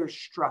folder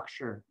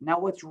structure. Now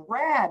what's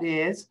rad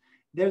is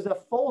there's a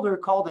folder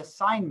called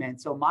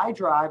assignment. So my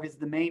drive is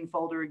the main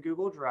folder in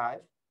Google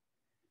Drive.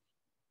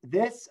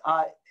 This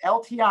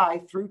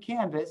LTI through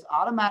Canvas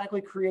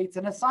automatically creates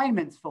an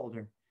assignments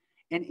folder.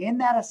 And in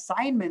that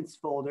assignments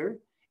folder,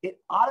 it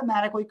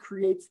automatically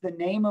creates the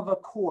name of a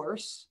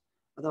course,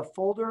 the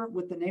folder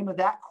with the name of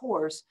that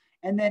course,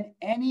 and then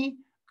any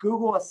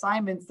Google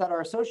assignments that are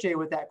associated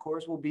with that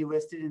course will be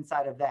listed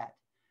inside of that.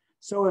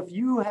 So if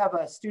you have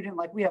a student,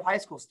 like we have high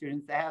school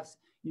students that have,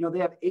 they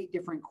have 8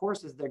 different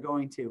courses they're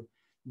going to,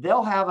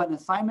 they'll have an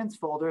assignments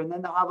folder, and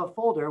then they'll have a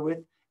folder with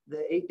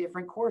the 8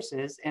 different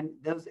courses, and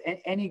those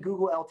any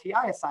Google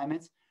LTI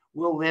assignments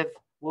will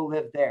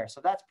live there.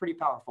 So that's pretty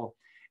powerful.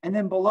 And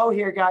then below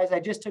here, guys, I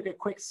just took a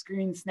quick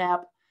screen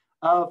snap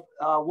of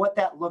what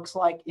that looks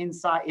like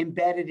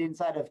embedded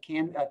inside of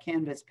a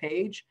Canvas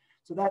page.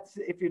 So that's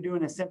if you're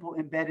doing a simple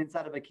embed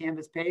inside of a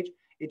Canvas page,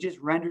 it just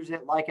renders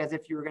it like as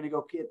if you were going to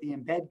go get the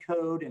embed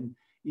code and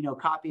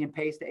copy and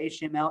paste the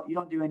HTML. You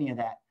don't do any of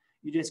that.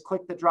 You just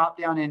click the drop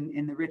down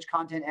in the rich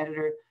content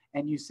editor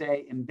and you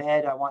say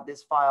embed, I want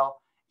this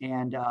file,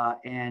 and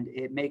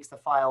it makes the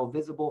file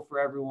visible for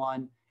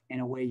everyone,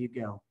 and away you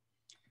go.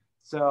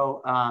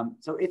 So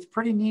so it's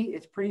pretty neat.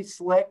 It's pretty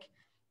slick.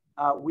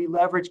 We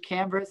leverage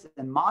Canvas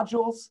and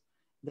modules,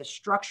 the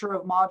structure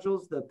of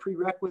modules, the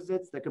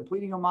prerequisites, the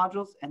completing of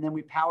modules, and then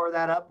we power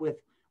that up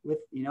with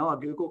a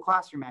Google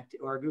Classroom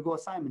or a Google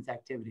Assignments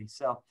activity.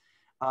 So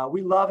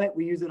we love it.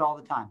 We use it all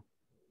the time.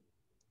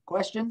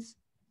 Questions?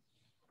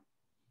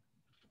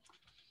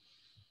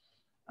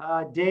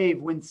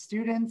 Dave, when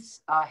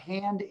students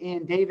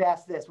Dave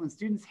asked this, when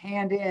students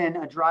hand in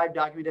a Drive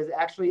document, does it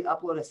actually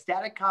upload a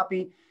static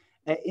copy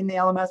in the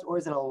LMS, or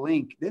is it a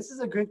link? This is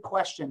a good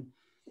question.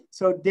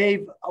 So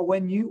Dave,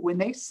 when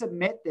they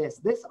submit this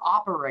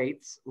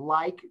operates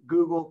like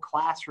Google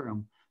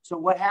Classroom. So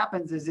what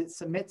happens is it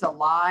submits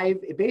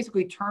it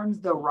basically turns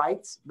the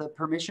rights, the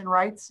permission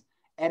rights,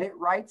 edit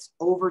rights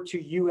over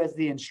to you as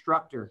the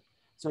instructor.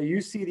 So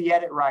you see the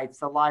edit rights,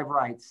 the live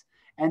rights.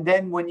 And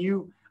then when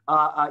you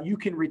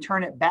can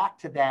return it back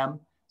to them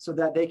so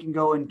that they can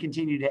go and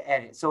continue to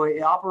edit. So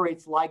it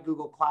operates like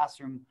Google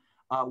Classroom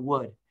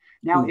would.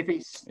 Now,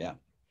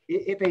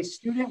 if a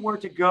student were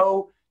to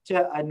go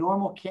to a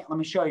normal, let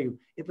me show you.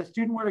 If a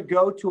student were to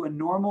go to a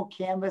normal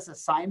Canvas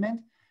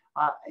assignment,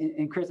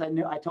 and Chris,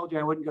 I told you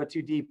I wouldn't go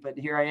too deep, but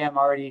here I am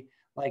already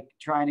like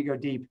trying to go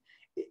deep.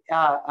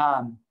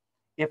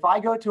 If I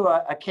go to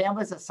a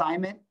Canvas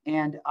assignment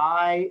and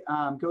I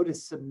go to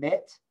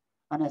submit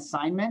an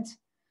assignment,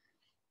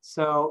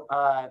 so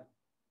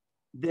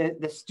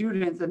the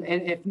students, and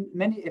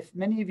if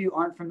many of you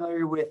aren't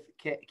familiar with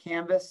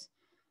Canvas,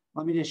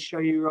 let me just show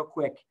you real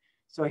quick.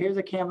 So here's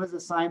a Canvas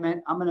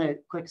assignment. I'm going to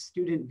click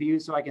student view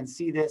so I can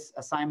see this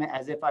assignment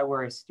as if I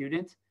were a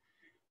student.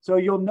 So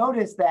you'll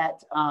notice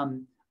that I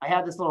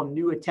have this little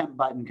new attempt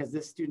button because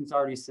this student's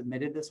already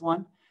submitted this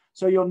one.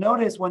 So you'll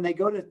notice when they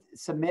go to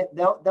submit,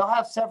 they'll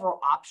have several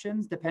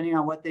options depending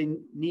on what they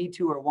need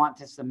to or want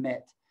to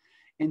submit.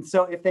 And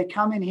so if they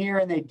come in here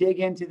and they dig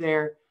into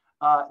their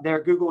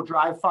Google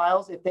Drive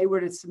files, if they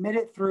were to submit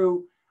it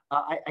through,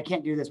 I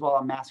can't do this while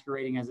I'm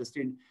masquerading as a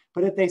student,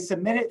 but if they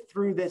submit it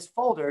through this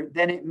folder,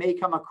 then it may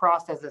come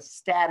across as a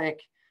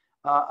static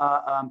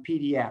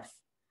PDF.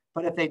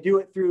 But if they do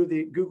it through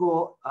the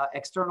Google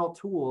external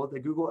tool, the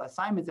Google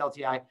Assignments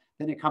LTI,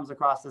 then it comes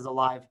across as a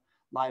live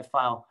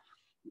file.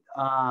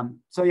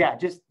 So yeah,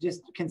 just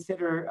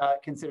consider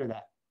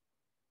that.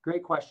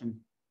 Great question.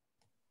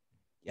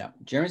 Yeah,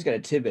 Jeremy's got a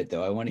tidbit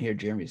though. I want to hear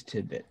Jeremy's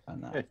tidbit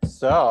on that.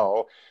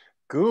 So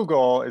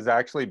Google is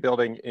actually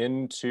building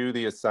into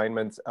the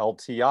assignments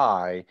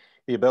LTI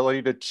the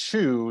ability to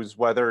choose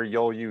whether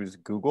you'll use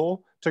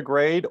Google to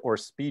grade or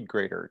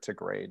SpeedGrader to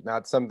grade.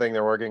 That's something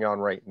they're working on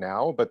right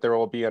now, but there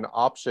will be an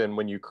option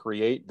when you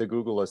create the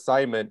Google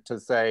assignment to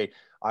say,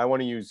 I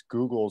want to use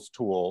Google's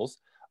tools,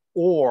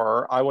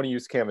 or I want to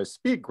use Canvas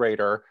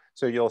SpeedGrader.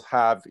 So you'll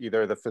have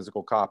either the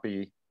physical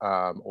copy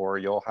or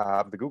you'll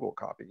have the Google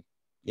copy.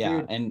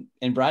 Yeah, and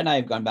Brad and I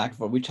have gone back and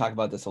forth. We talk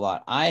about this a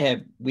lot.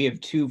 We have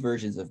two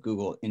versions of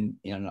Google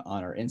on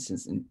our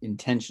instance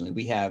intentionally.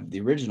 We have the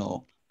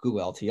original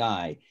Google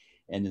LTI,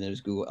 and then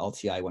there's Google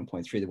LTI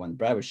 1.3, the one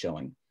Brad was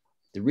showing.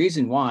 The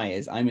reason why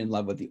is I'm in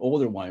love with the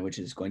older one, which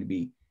is going to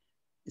be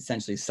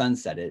essentially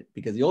sunsetted,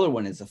 because the older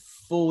one is a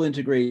full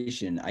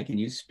integration. I can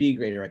use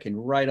SpeedGrader. I can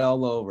write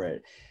all over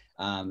it.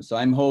 So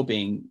I'm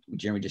hoping,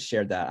 Jeremy just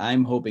shared that,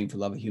 I'm hoping for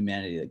love of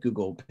humanity that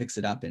Google picks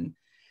it up, and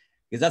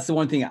because that's the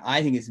one thing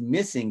I think is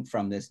missing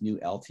from this new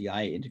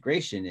LTI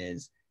integration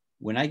is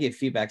when I give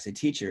feedback as a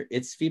teacher,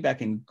 it's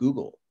feedback in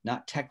Google,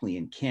 not technically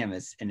in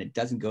Canvas, and it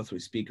doesn't go through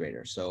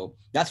SpeedGrader. So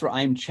that's where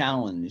I'm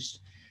challenged.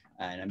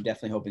 And I'm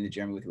definitely hoping that,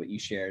 Jeremy, with what you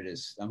shared,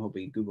 is I'm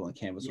hoping Google and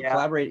Canvas will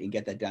collaborate and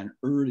get that done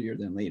earlier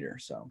than later.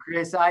 So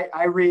Chris,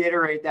 I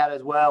reiterate that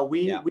as well.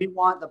 We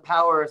want the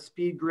power of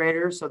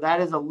SpeedGrader. So that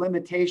is a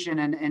limitation.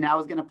 And I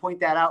was going to point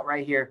that out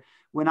right here.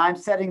 When I'm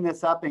setting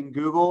this up in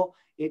Google,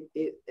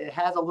 it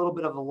has a little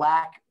bit of a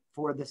lack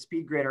for the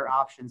SpeedGrader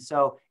option.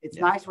 So it's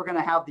nice we're going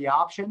to have the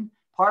option.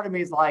 Part of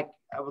me is like,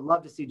 I would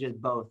love to see just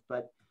both,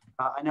 but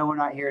I know we're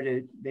not here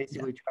to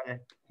basically try to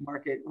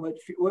market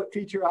what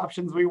feature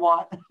options we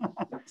want.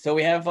 So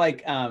we have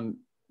like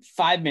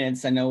 5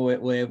 minutes. I know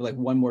we have like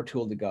one more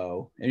tool to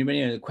go. Anybody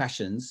have any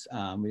questions? We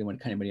don't want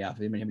to cut anybody off.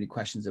 Anybody have any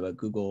questions about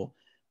Google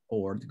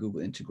or the Google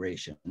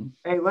integration?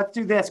 Hey, let's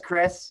do this,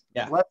 Chris.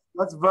 Yeah.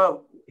 Let's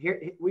vote. Here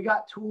we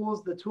got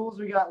tools. The tools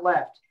we got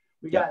left.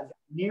 We got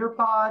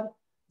Nearpod,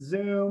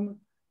 Zoom,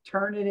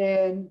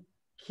 Turnitin,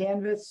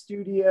 Canvas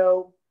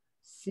Studio,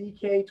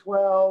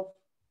 CK12.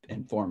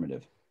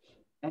 Informative.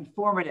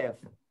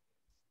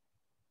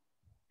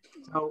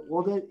 So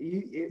we'll do,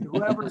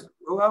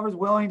 whoever's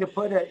willing to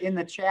put it in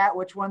the chat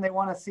which one they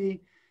want to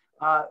see.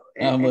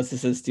 Melissa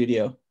says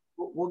Studio.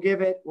 We'll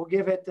give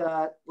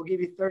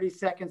you 30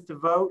 seconds to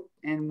vote,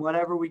 and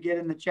whatever we get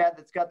in the chat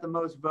that's got the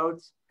most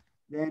votes,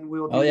 then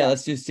we'll do that.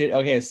 Let's do Studio.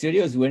 Okay,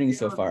 Studio is winning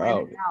so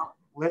far.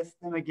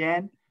 List them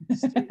again.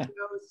 Studio,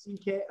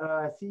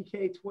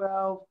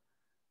 CK12,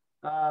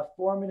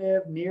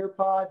 Formative,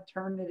 Nearpod,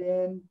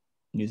 Turnitin,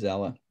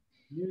 Newsella,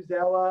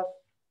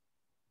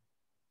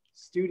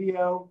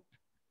 Studio.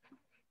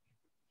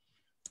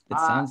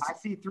 I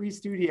see 3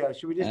 Studios.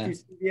 Should we just do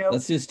Studio?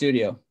 Let's do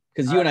Studio,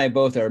 because you and I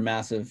both are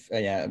massive.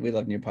 We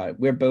love Nearpod.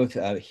 We're both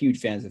huge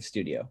fans of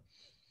Studio.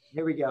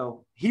 Here we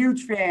go.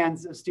 Huge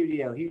fans of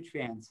Studio. Huge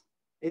fans.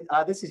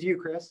 This is you,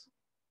 Chris.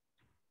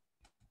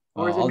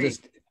 Or is it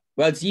me?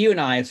 Well, it's you and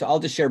I, so I'll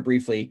just share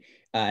briefly,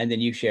 and then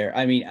you share.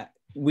 I mean,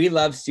 we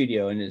love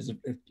Studio, and is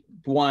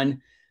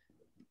one,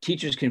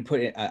 teachers can put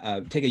take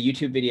a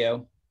YouTube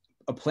video,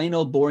 a plain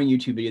old boring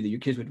YouTube video that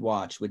your kids would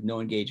watch with no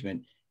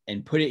engagement,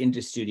 and put it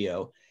into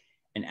Studio,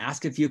 and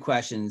ask a few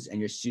questions, and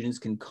your students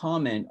can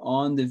comment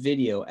on the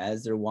video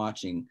as they're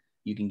watching.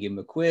 You can give them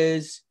a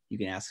quiz. You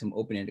can ask them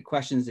open-ended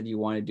questions if you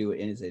want to do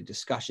it, and it's a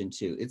discussion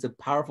too. It's a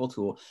powerful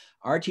tool.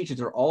 Our teachers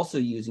are also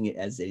using it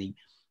as an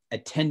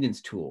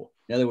attendance tool.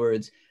 In other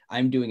words,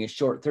 I'm doing a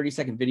short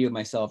 30-second video of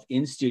myself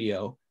in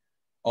Studio.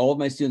 All of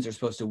my students are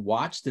supposed to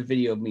watch the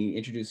video of me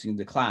introducing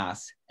the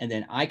class, and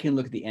then I can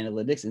look at the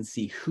analytics and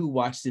see who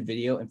watched the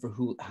video and for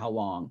how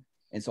long.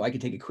 And so I can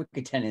take a quick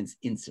attendance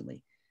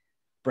instantly.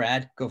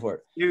 Brad, go for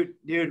it. Dude,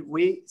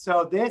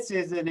 so this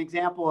is an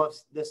example of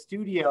the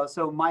Studio.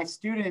 So my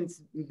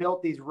students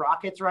built these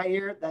rockets right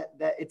here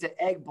that it's an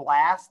egg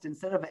blast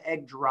instead of an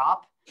egg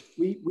drop.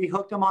 We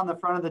hooked them on the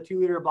front of the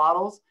 2-liter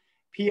bottles,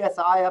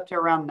 PSI up to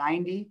around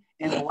 90,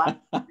 and blast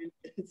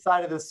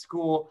inside of the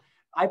school.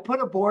 I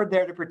put a board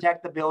there to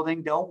protect the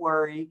building, don't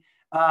worry.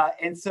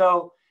 And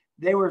so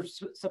they were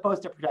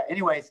supposed to protect.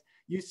 Anyways,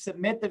 you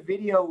submit the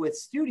video with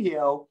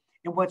Studio,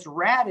 and what's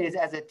rad is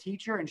as a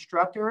teacher,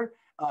 instructor,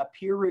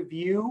 peer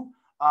review,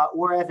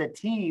 or as a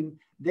team,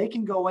 they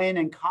can go in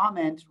and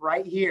comment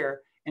right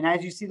here. And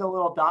as you see the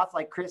little dots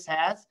like Chris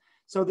has,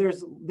 so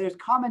there's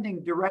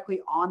commenting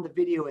directly on the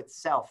video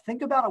itself.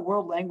 Think about a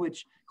world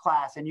language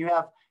class, and you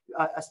have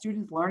a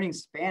student learning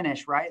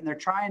Spanish, right? And they're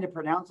trying to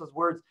pronounce those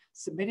words.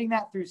 Submitting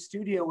that through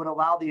Studio would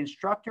allow the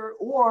instructor,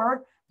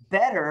 or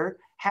better,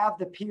 have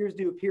the peers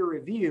do a peer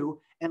review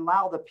and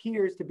allow the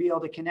peers to be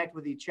able to connect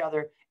with each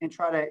other and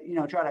try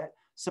to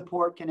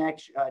support,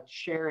 connect,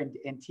 share,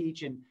 and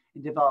teach and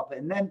develop it.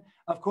 And then,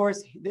 of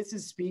course, this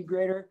is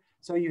SpeedGrader.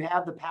 So you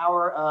have the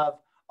power of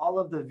all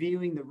of the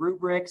viewing, the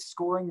rubrics,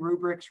 scoring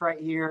rubrics right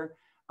here.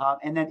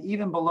 And then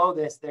even below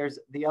this, there's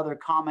the other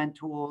comment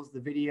tools, the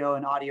video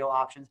and audio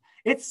options.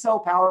 It's so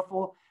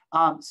powerful.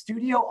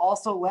 Studio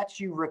also lets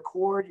you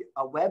record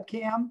a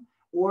webcam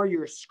or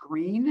your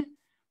screen.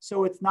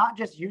 So it's not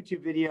just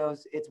YouTube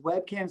videos, it's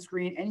webcam,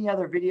 screen, any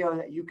other video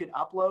that you could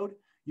upload.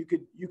 You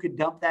could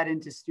dump that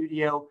into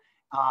Studio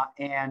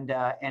and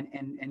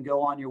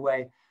go on your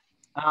way.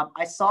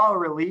 I saw a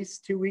release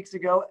 2 weeks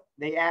ago.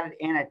 They added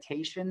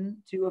annotation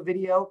to a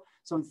video.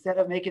 So instead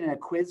of making it a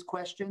quiz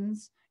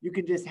questions, you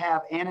can just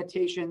have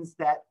annotations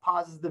that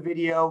pauses the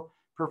video,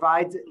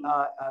 provides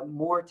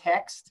more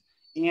text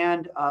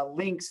and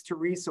links to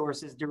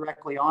resources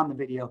directly on the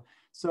video.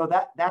 So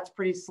that's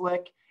pretty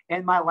slick.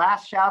 And my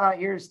last shout out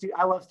here is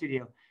I love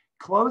Studio.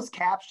 Closed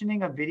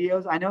captioning of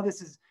videos. I know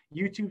this is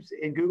YouTube's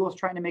and Google's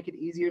trying to make it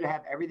easier to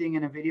have everything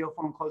in a video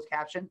form closed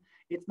caption.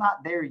 It's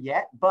not there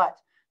yet, but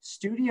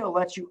Studio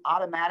lets you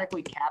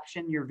automatically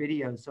caption your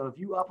videos. So if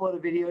you upload a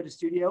video to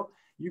Studio,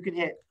 you can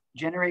hit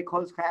generate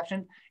closed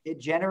caption. It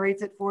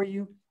generates it for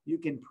you. You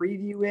can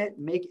preview it,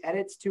 make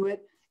edits to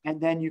it, and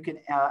then you can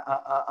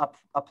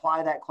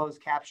apply that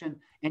closed caption.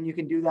 And you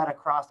can do that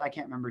across, I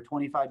can't remember,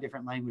 25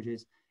 different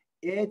languages.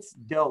 It's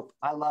dope.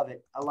 I love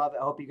it. I love it.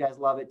 I hope you guys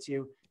love it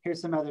too.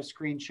 Here's some other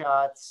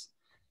screenshots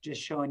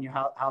just showing you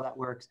how that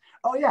works.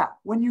 Oh yeah,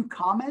 when you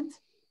comment,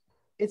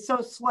 it's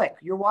so slick.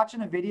 You're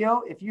watching a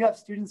video. If you have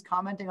students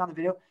commenting on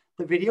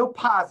the video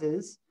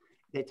pauses,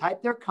 they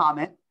type their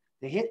comment,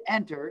 they hit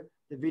enter,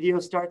 the video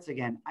starts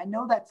again. I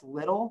know that's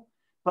little,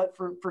 but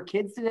for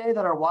kids today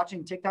that are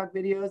watching TikTok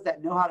videos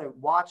that know how to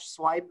watch,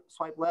 swipe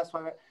left,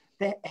 swipe right,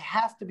 it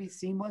has to be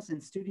seamless,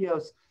 and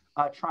Studio's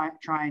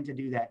trying to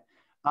do that.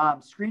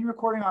 Screen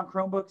recording on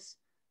Chromebooks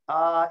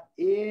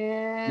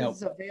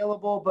is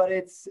available, but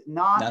it's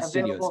not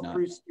available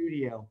through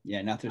Studio.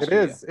 Yeah, not through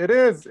Studio. It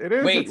is.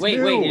 Wait,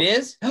 it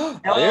is? Oh,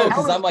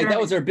 because I'm like, that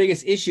was their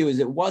biggest issue, is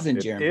it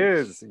wasn't, Jeremy. It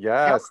is,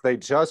 yes. They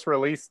just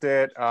released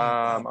it.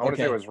 I want to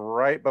say it was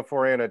right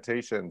before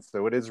annotations.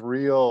 So it is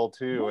real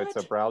too. What? It's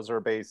a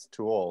browser-based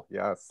tool.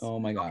 Yes. Oh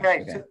my gosh.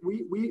 Okay. So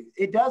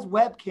it does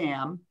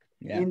webcam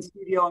in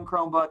Studio and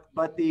Chromebook,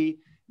 but the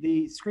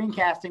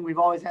screencasting, we've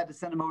always had to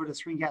send them over to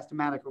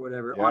Screencast-O-Matic or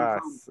whatever.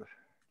 Yes.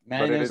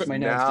 But it is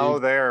now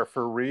there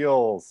for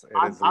reals.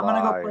 I'm going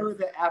to go play with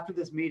it after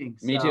this meeting.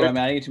 Me too. I'm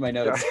adding it to my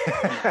notes.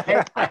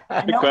 Hey,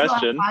 I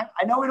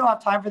know we don't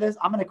have time for this.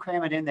 I'm going to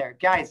cram it in there.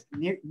 Guys,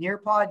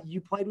 Nearpod, you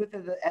played with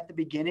it at the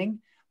beginning.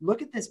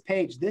 Look at this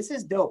page. This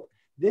is dope.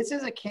 This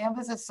is a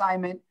Canvas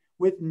assignment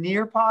with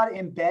Nearpod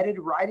embedded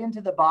right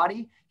into the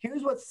body.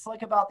 Here's what's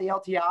slick about the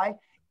LTI.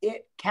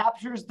 It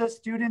captures the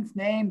student's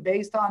name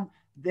based on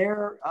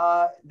their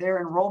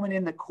enrollment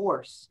in the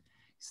course.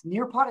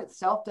 Nearpod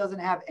itself doesn't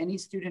have any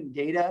student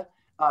data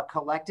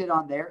collected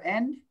on their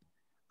end,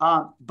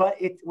 but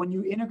when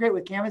you integrate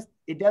with Canvas,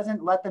 it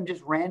doesn't let them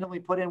just randomly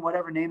put in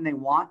whatever name they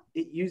want.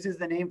 It uses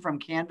the name from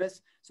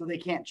Canvas, so they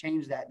can't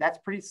change that. That's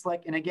pretty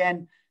slick. And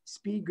again,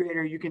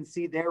 SpeedGrader, you can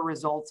see their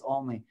results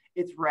only.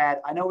 It's rad.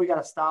 I know we got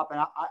to stop,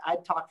 and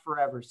I'd talk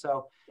forever.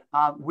 So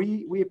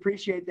we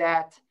appreciate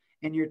that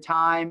and your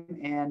time.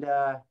 And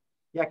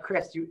yeah,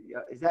 Chris,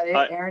 is that it?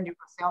 Aaron, you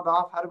want to sound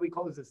off? How do we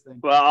close this thing?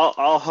 Well,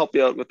 I'll help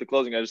you out with the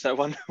closing. I just have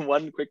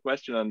one quick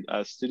question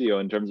on Studio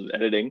in terms of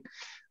editing.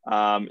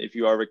 If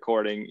you are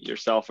recording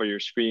yourself or your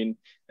screen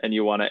and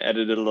you want to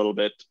edit it a little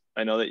bit,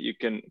 I know that you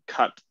can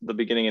cut the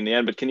beginning and the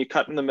end, but can you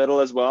cut in the middle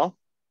as well?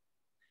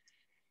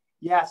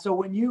 Yeah, so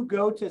when you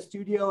go to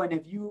Studio, and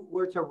if you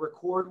were to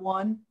record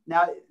one,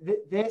 now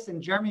this, and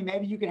Jeremy,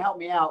 maybe you can help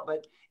me out,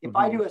 but if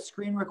I do a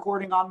screen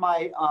recording on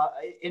my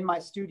in my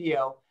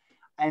Studio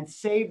and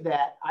save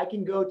that, I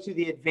can go to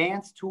the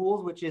advanced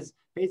tools, which is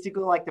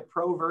basically like the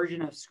pro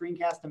version of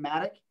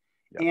Screencast-O-Matic,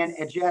 and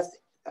adjust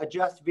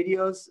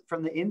videos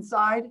from the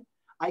inside.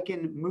 I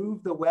can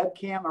move the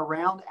webcam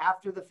around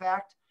after the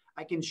fact.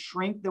 I can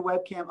shrink the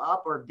webcam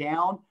up or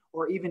down,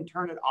 or even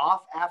turn it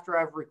off after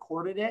I've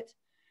recorded it.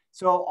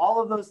 So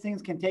all of those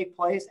things can take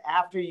place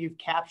after you've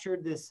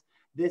captured this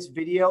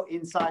video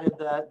inside of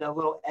the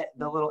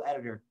little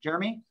editor.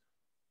 Jeremy?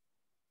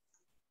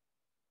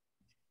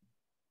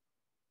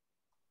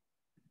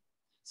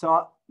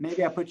 So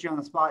maybe I put you on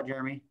the spot,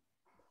 Jeremy.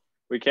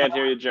 We can't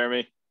hear you,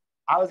 Jeremy.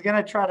 I was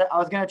gonna try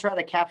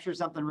to capture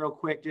something real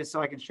quick just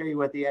so I can show you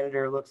what the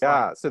editor looks like.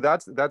 Yeah, so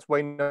that's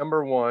way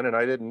number one, and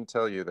I didn't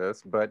tell you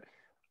this, but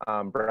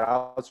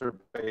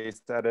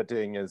browser-based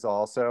editing is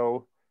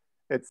also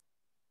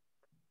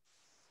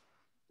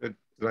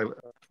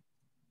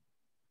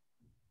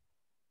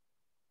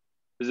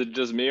Is it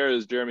just me, or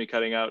is Jeremy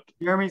cutting out?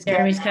 Jeremy's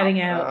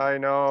cutting out. I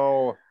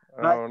know.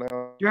 I don't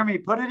know. Jeremy,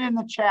 put it in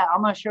the chat.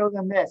 I'm going to show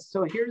them this.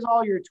 So here's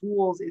all your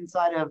tools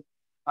inside of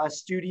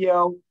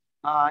Studio.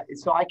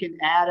 So I can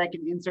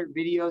insert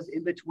videos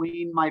in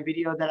between my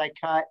video that I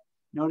cut.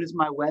 Notice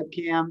my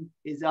webcam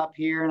is up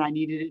here, and I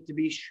needed it to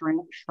be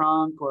shrunk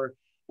or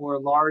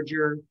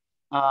larger.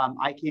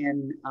 I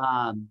can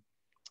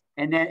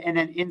and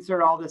then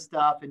insert all this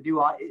stuff and do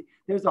all.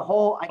 There's a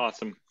whole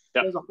awesome.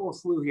 There's a whole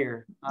slew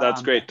here.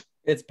 That's great.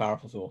 It's a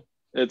powerful tool.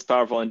 It's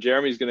powerful, and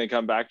Jeremy's going to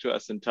come back to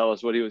us and tell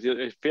us what he was.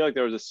 I feel like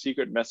there was a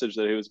secret message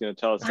that he was going to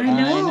tell us. I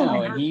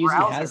know, and he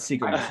usually has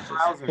secret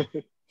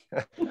messages.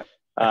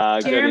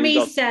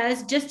 Jeremy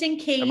says, just in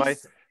case, I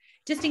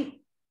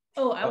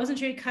Oh. wasn't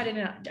sure you cut it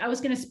out. I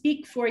was going to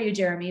speak for you,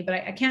 Jeremy, but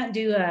I can't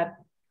do a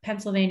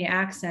Pennsylvania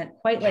accent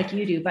quite like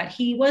you do, but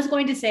he was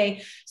going to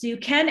say, so you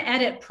can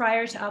edit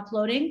prior to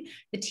uploading.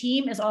 The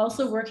team is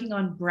also working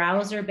on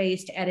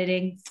browser-based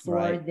editing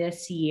for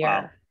this year.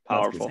 Wow,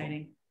 powerful.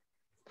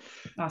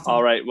 Awesome.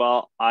 All right,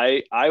 well,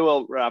 I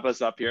will wrap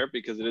us up here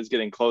because it is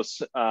getting close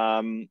to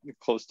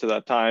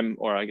that time,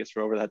 or I guess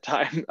we're over that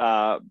time.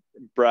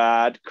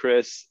 Brad,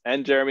 Chris,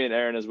 and Jeremy and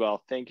Aaron as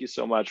well, thank you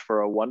so much for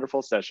a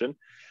wonderful session.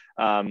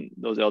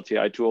 Those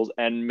LTI tools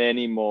and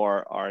many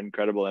more are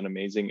incredible and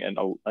amazing, and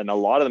a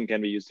lot of them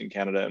can be used in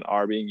Canada and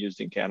are being used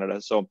in Canada.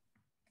 So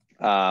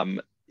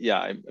yeah,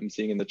 I'm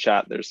seeing in the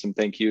chat there's some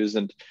thank yous,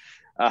 and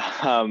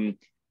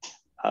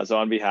so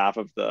on behalf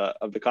of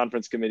the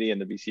conference committee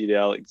and the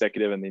BCDL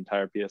executive and the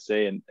entire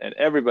PSA and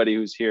everybody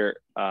who's here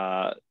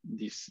over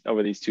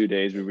these 2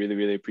 days, we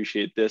really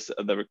appreciate this.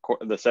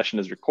 The session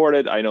is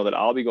recorded. I know that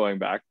I'll be going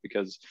back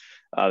because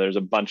there's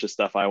a bunch of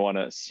stuff I want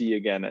to see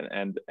again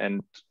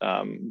and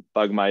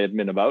bug my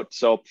admin about.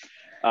 So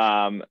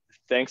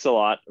thanks a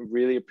lot.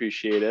 Really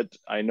appreciate it.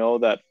 I know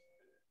that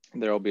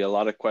there will be a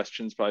lot of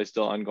questions probably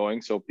still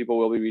ongoing, so people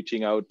will be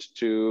reaching out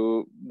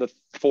to the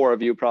 4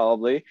 of you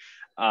probably.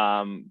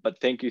 But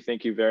thank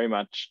you very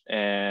much.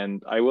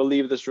 And I will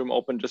leave this room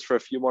open just for a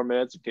few more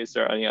minutes in case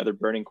there are any other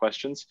burning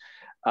questions.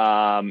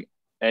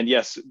 And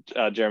yes,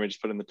 Jeremy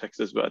just put in the text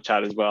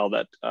chat as well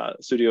that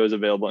Studio is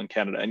available in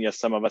Canada. And yes,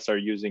 some of us are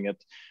using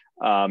it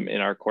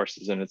in our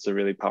courses, and it's a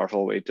really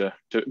powerful way to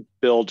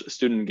build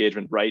student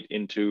engagement right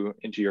into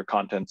your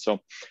content.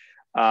 So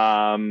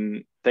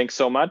thanks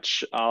so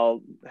much.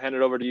 I'll hand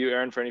it over to you,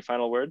 Erin, for any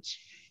final words.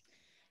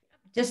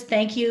 Just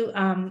thank you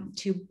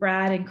to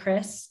Brad and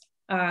Chris.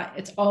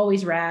 It's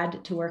always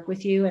rad to work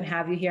with you and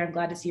have you here. I'm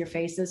glad to see your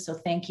faces, so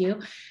thank you.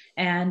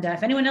 And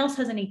if anyone else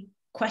has any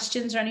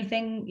questions or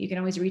anything, you can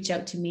always reach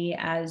out to me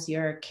as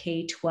your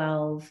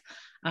K-12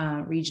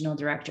 regional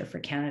director for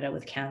Canada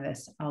with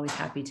Canvas. Always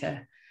happy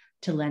to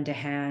lend a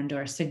hand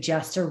or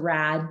suggest a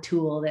rad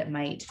tool that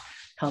might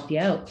help you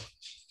out.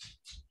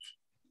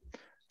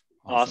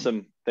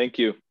 Awesome. Thank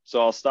you.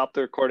 So I'll stop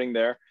the recording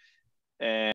there. And